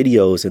creating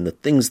videos, and the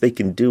things they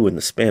can do in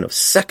the span of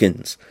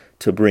seconds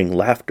to bring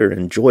laughter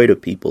and joy to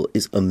people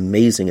is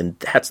amazing. And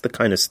that's the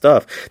kind of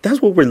stuff.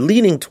 That's what we're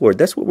leaning toward.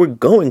 That's what we're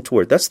going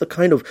toward. That's the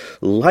kind of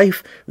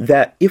life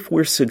that if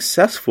we're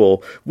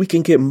successful, we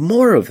can get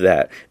more of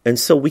that. And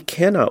so we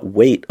cannot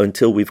wait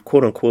until we've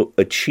quote unquote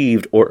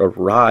achieved or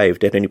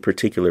arrived at any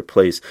particular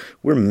place.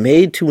 We're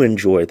made to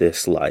enjoy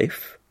this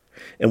life,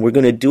 and we're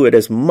going to do it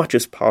as much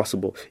as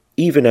possible,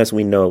 even as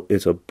we know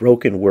it's a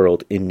broken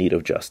world in need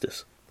of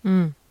justice.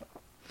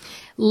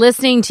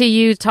 Listening to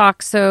you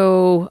talk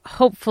so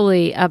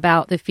hopefully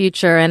about the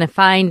future and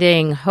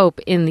finding hope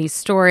in these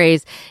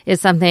stories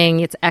is something,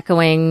 it's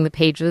echoing the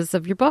pages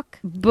of your book.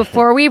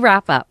 Before we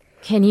wrap up,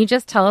 can you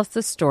just tell us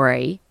the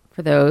story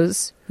for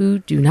those who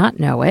do not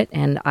know it?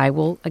 And I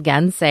will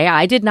again say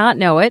I did not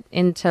know it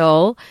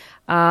until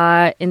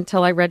I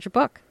read your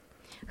book.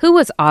 Who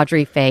was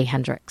Audrey Faye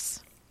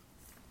Hendricks?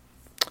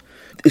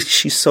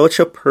 She's such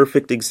a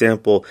perfect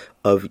example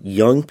of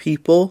young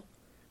people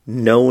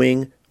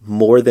knowing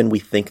more than we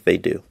think they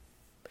do.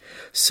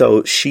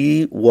 So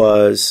she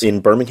was in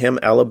Birmingham,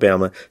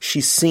 Alabama.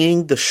 She's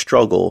seeing the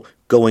struggle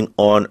going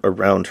on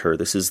around her.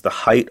 This is the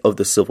height of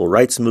the civil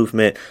rights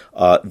movement.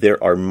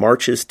 There are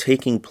marches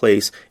taking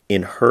place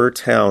in her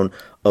town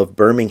of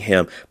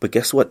Birmingham. But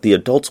guess what? The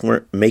adults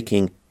weren't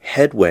making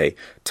headway.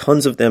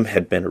 Tons of them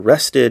had been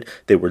arrested.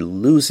 They were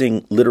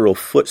losing literal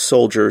foot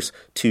soldiers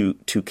to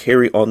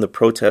carry on the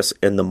protests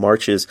and the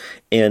marches.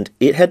 And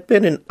it had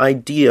been an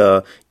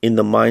idea in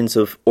the minds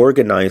of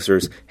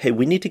organizers, hey,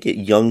 we need to get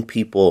young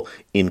people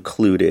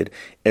included.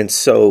 And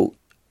so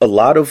a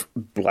lot of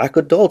black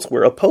adults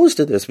were opposed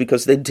to this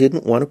because they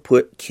didn't want to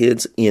put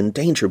kids in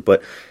danger.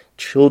 But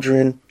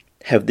children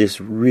have this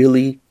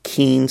really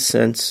keen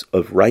sense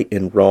of right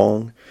and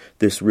wrong,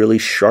 this really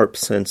sharp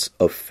sense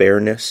of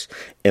fairness.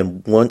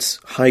 And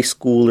once high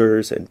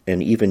schoolers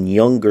and even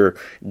younger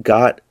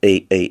got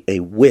a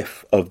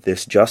whiff of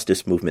this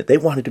justice movement, they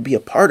wanted to be a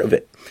part of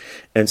it.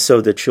 And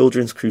so the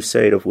Children's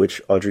Crusade, of which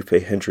Audrey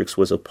Faye Hendricks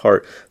was a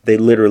part, they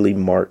literally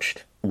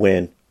marched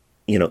when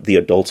the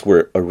adults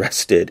were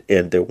arrested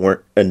and there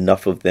weren't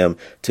enough of them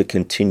to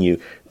continue.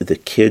 The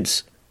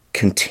kids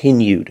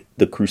continued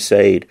the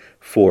crusade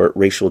for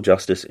racial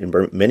justice in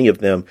Birmingham. Many of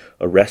them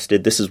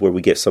arrested. This is where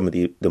we get some of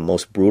the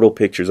most brutal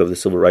pictures of the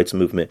civil rights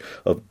movement,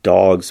 of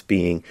dogs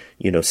being,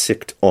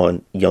 sicked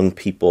on young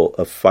people,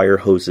 of fire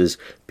hoses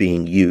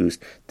being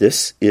used.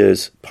 This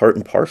is part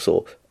and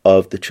parcel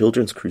of the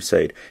Children's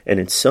Crusade. And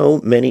in so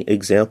many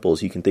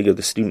examples, you can think of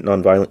the Student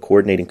Nonviolent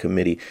Coordinating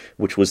Committee,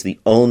 which was the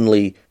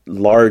only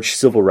large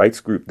civil rights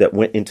group that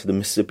went into the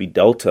Mississippi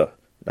Delta.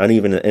 Not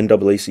even the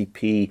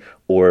NAACP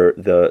or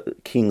the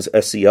King's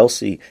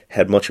SCLC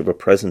had much of a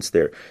presence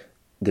there.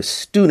 The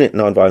Student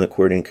Nonviolent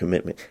Coordinating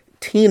Committee,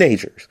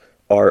 teenagers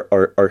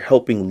are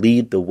helping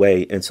lead the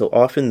way. And so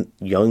often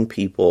young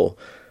people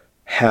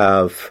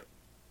have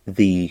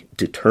the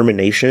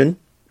determination,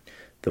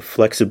 the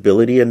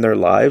flexibility in their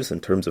lives in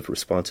terms of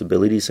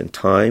responsibilities and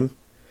time,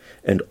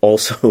 and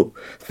also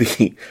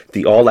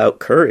the all-out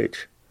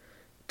courage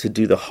to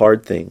do the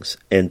hard things.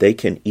 And they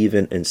can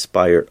even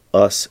inspire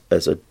us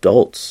as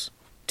adults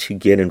to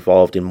get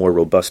involved in more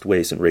robust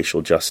ways in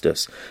racial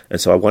justice. And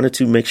so I wanted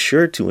to make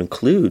sure to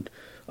include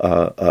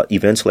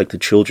events like the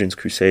Children's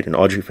Crusade and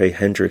Audrey Faye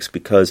Hendricks,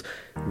 because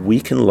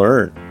we can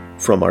learn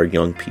from our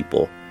young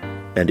people.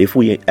 And if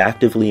we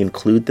actively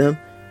include them,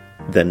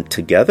 then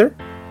together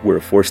we're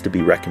a force to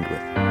be reckoned with.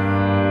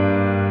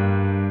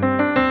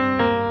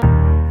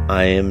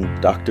 I am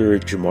Dr.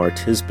 Jemar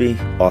Tisby,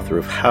 author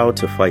of How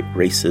to Fight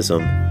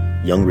Racism,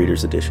 Young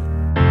Readers Edition.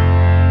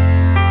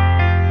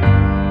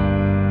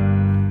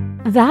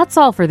 That's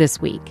all for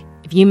this week.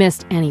 If you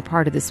missed any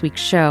part of this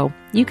week's show,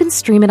 you can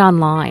stream it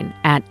online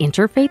at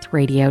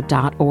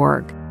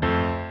interfaithradio.org.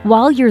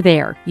 While you're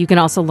there, you can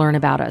also learn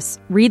about us,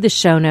 read the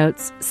show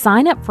notes,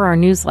 sign up for our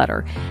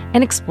newsletter,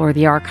 and explore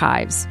the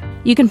archives.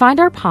 You can find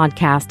our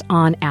podcast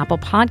on Apple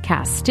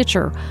Podcasts,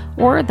 Stitcher,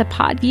 or the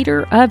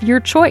Podfeeder of your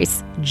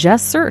choice.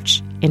 Just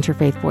search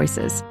Interfaith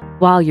Voices.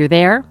 While you're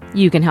there,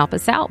 you can help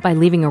us out by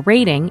leaving a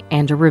rating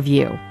and a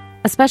review.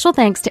 A special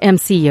thanks to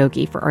MC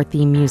Yogi for our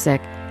theme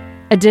music,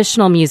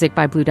 additional music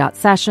by Blue Dot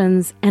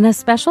Sessions, and a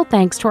special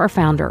thanks to our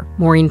founder,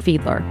 Maureen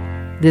Fiedler.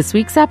 This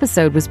week's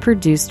episode was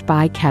produced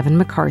by Kevin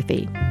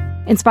McCarthy.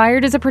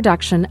 Inspired is a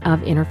production of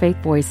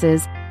Interfaith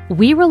Voices.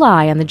 We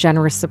rely on the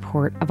generous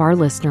support of our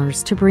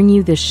listeners to bring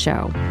you this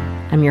show.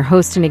 I'm your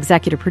host and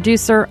executive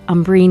producer,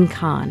 Umbreen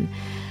Khan.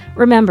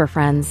 Remember,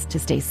 friends, to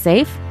stay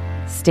safe,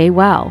 stay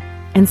well,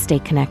 and stay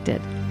connected.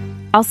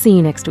 I'll see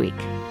you next week.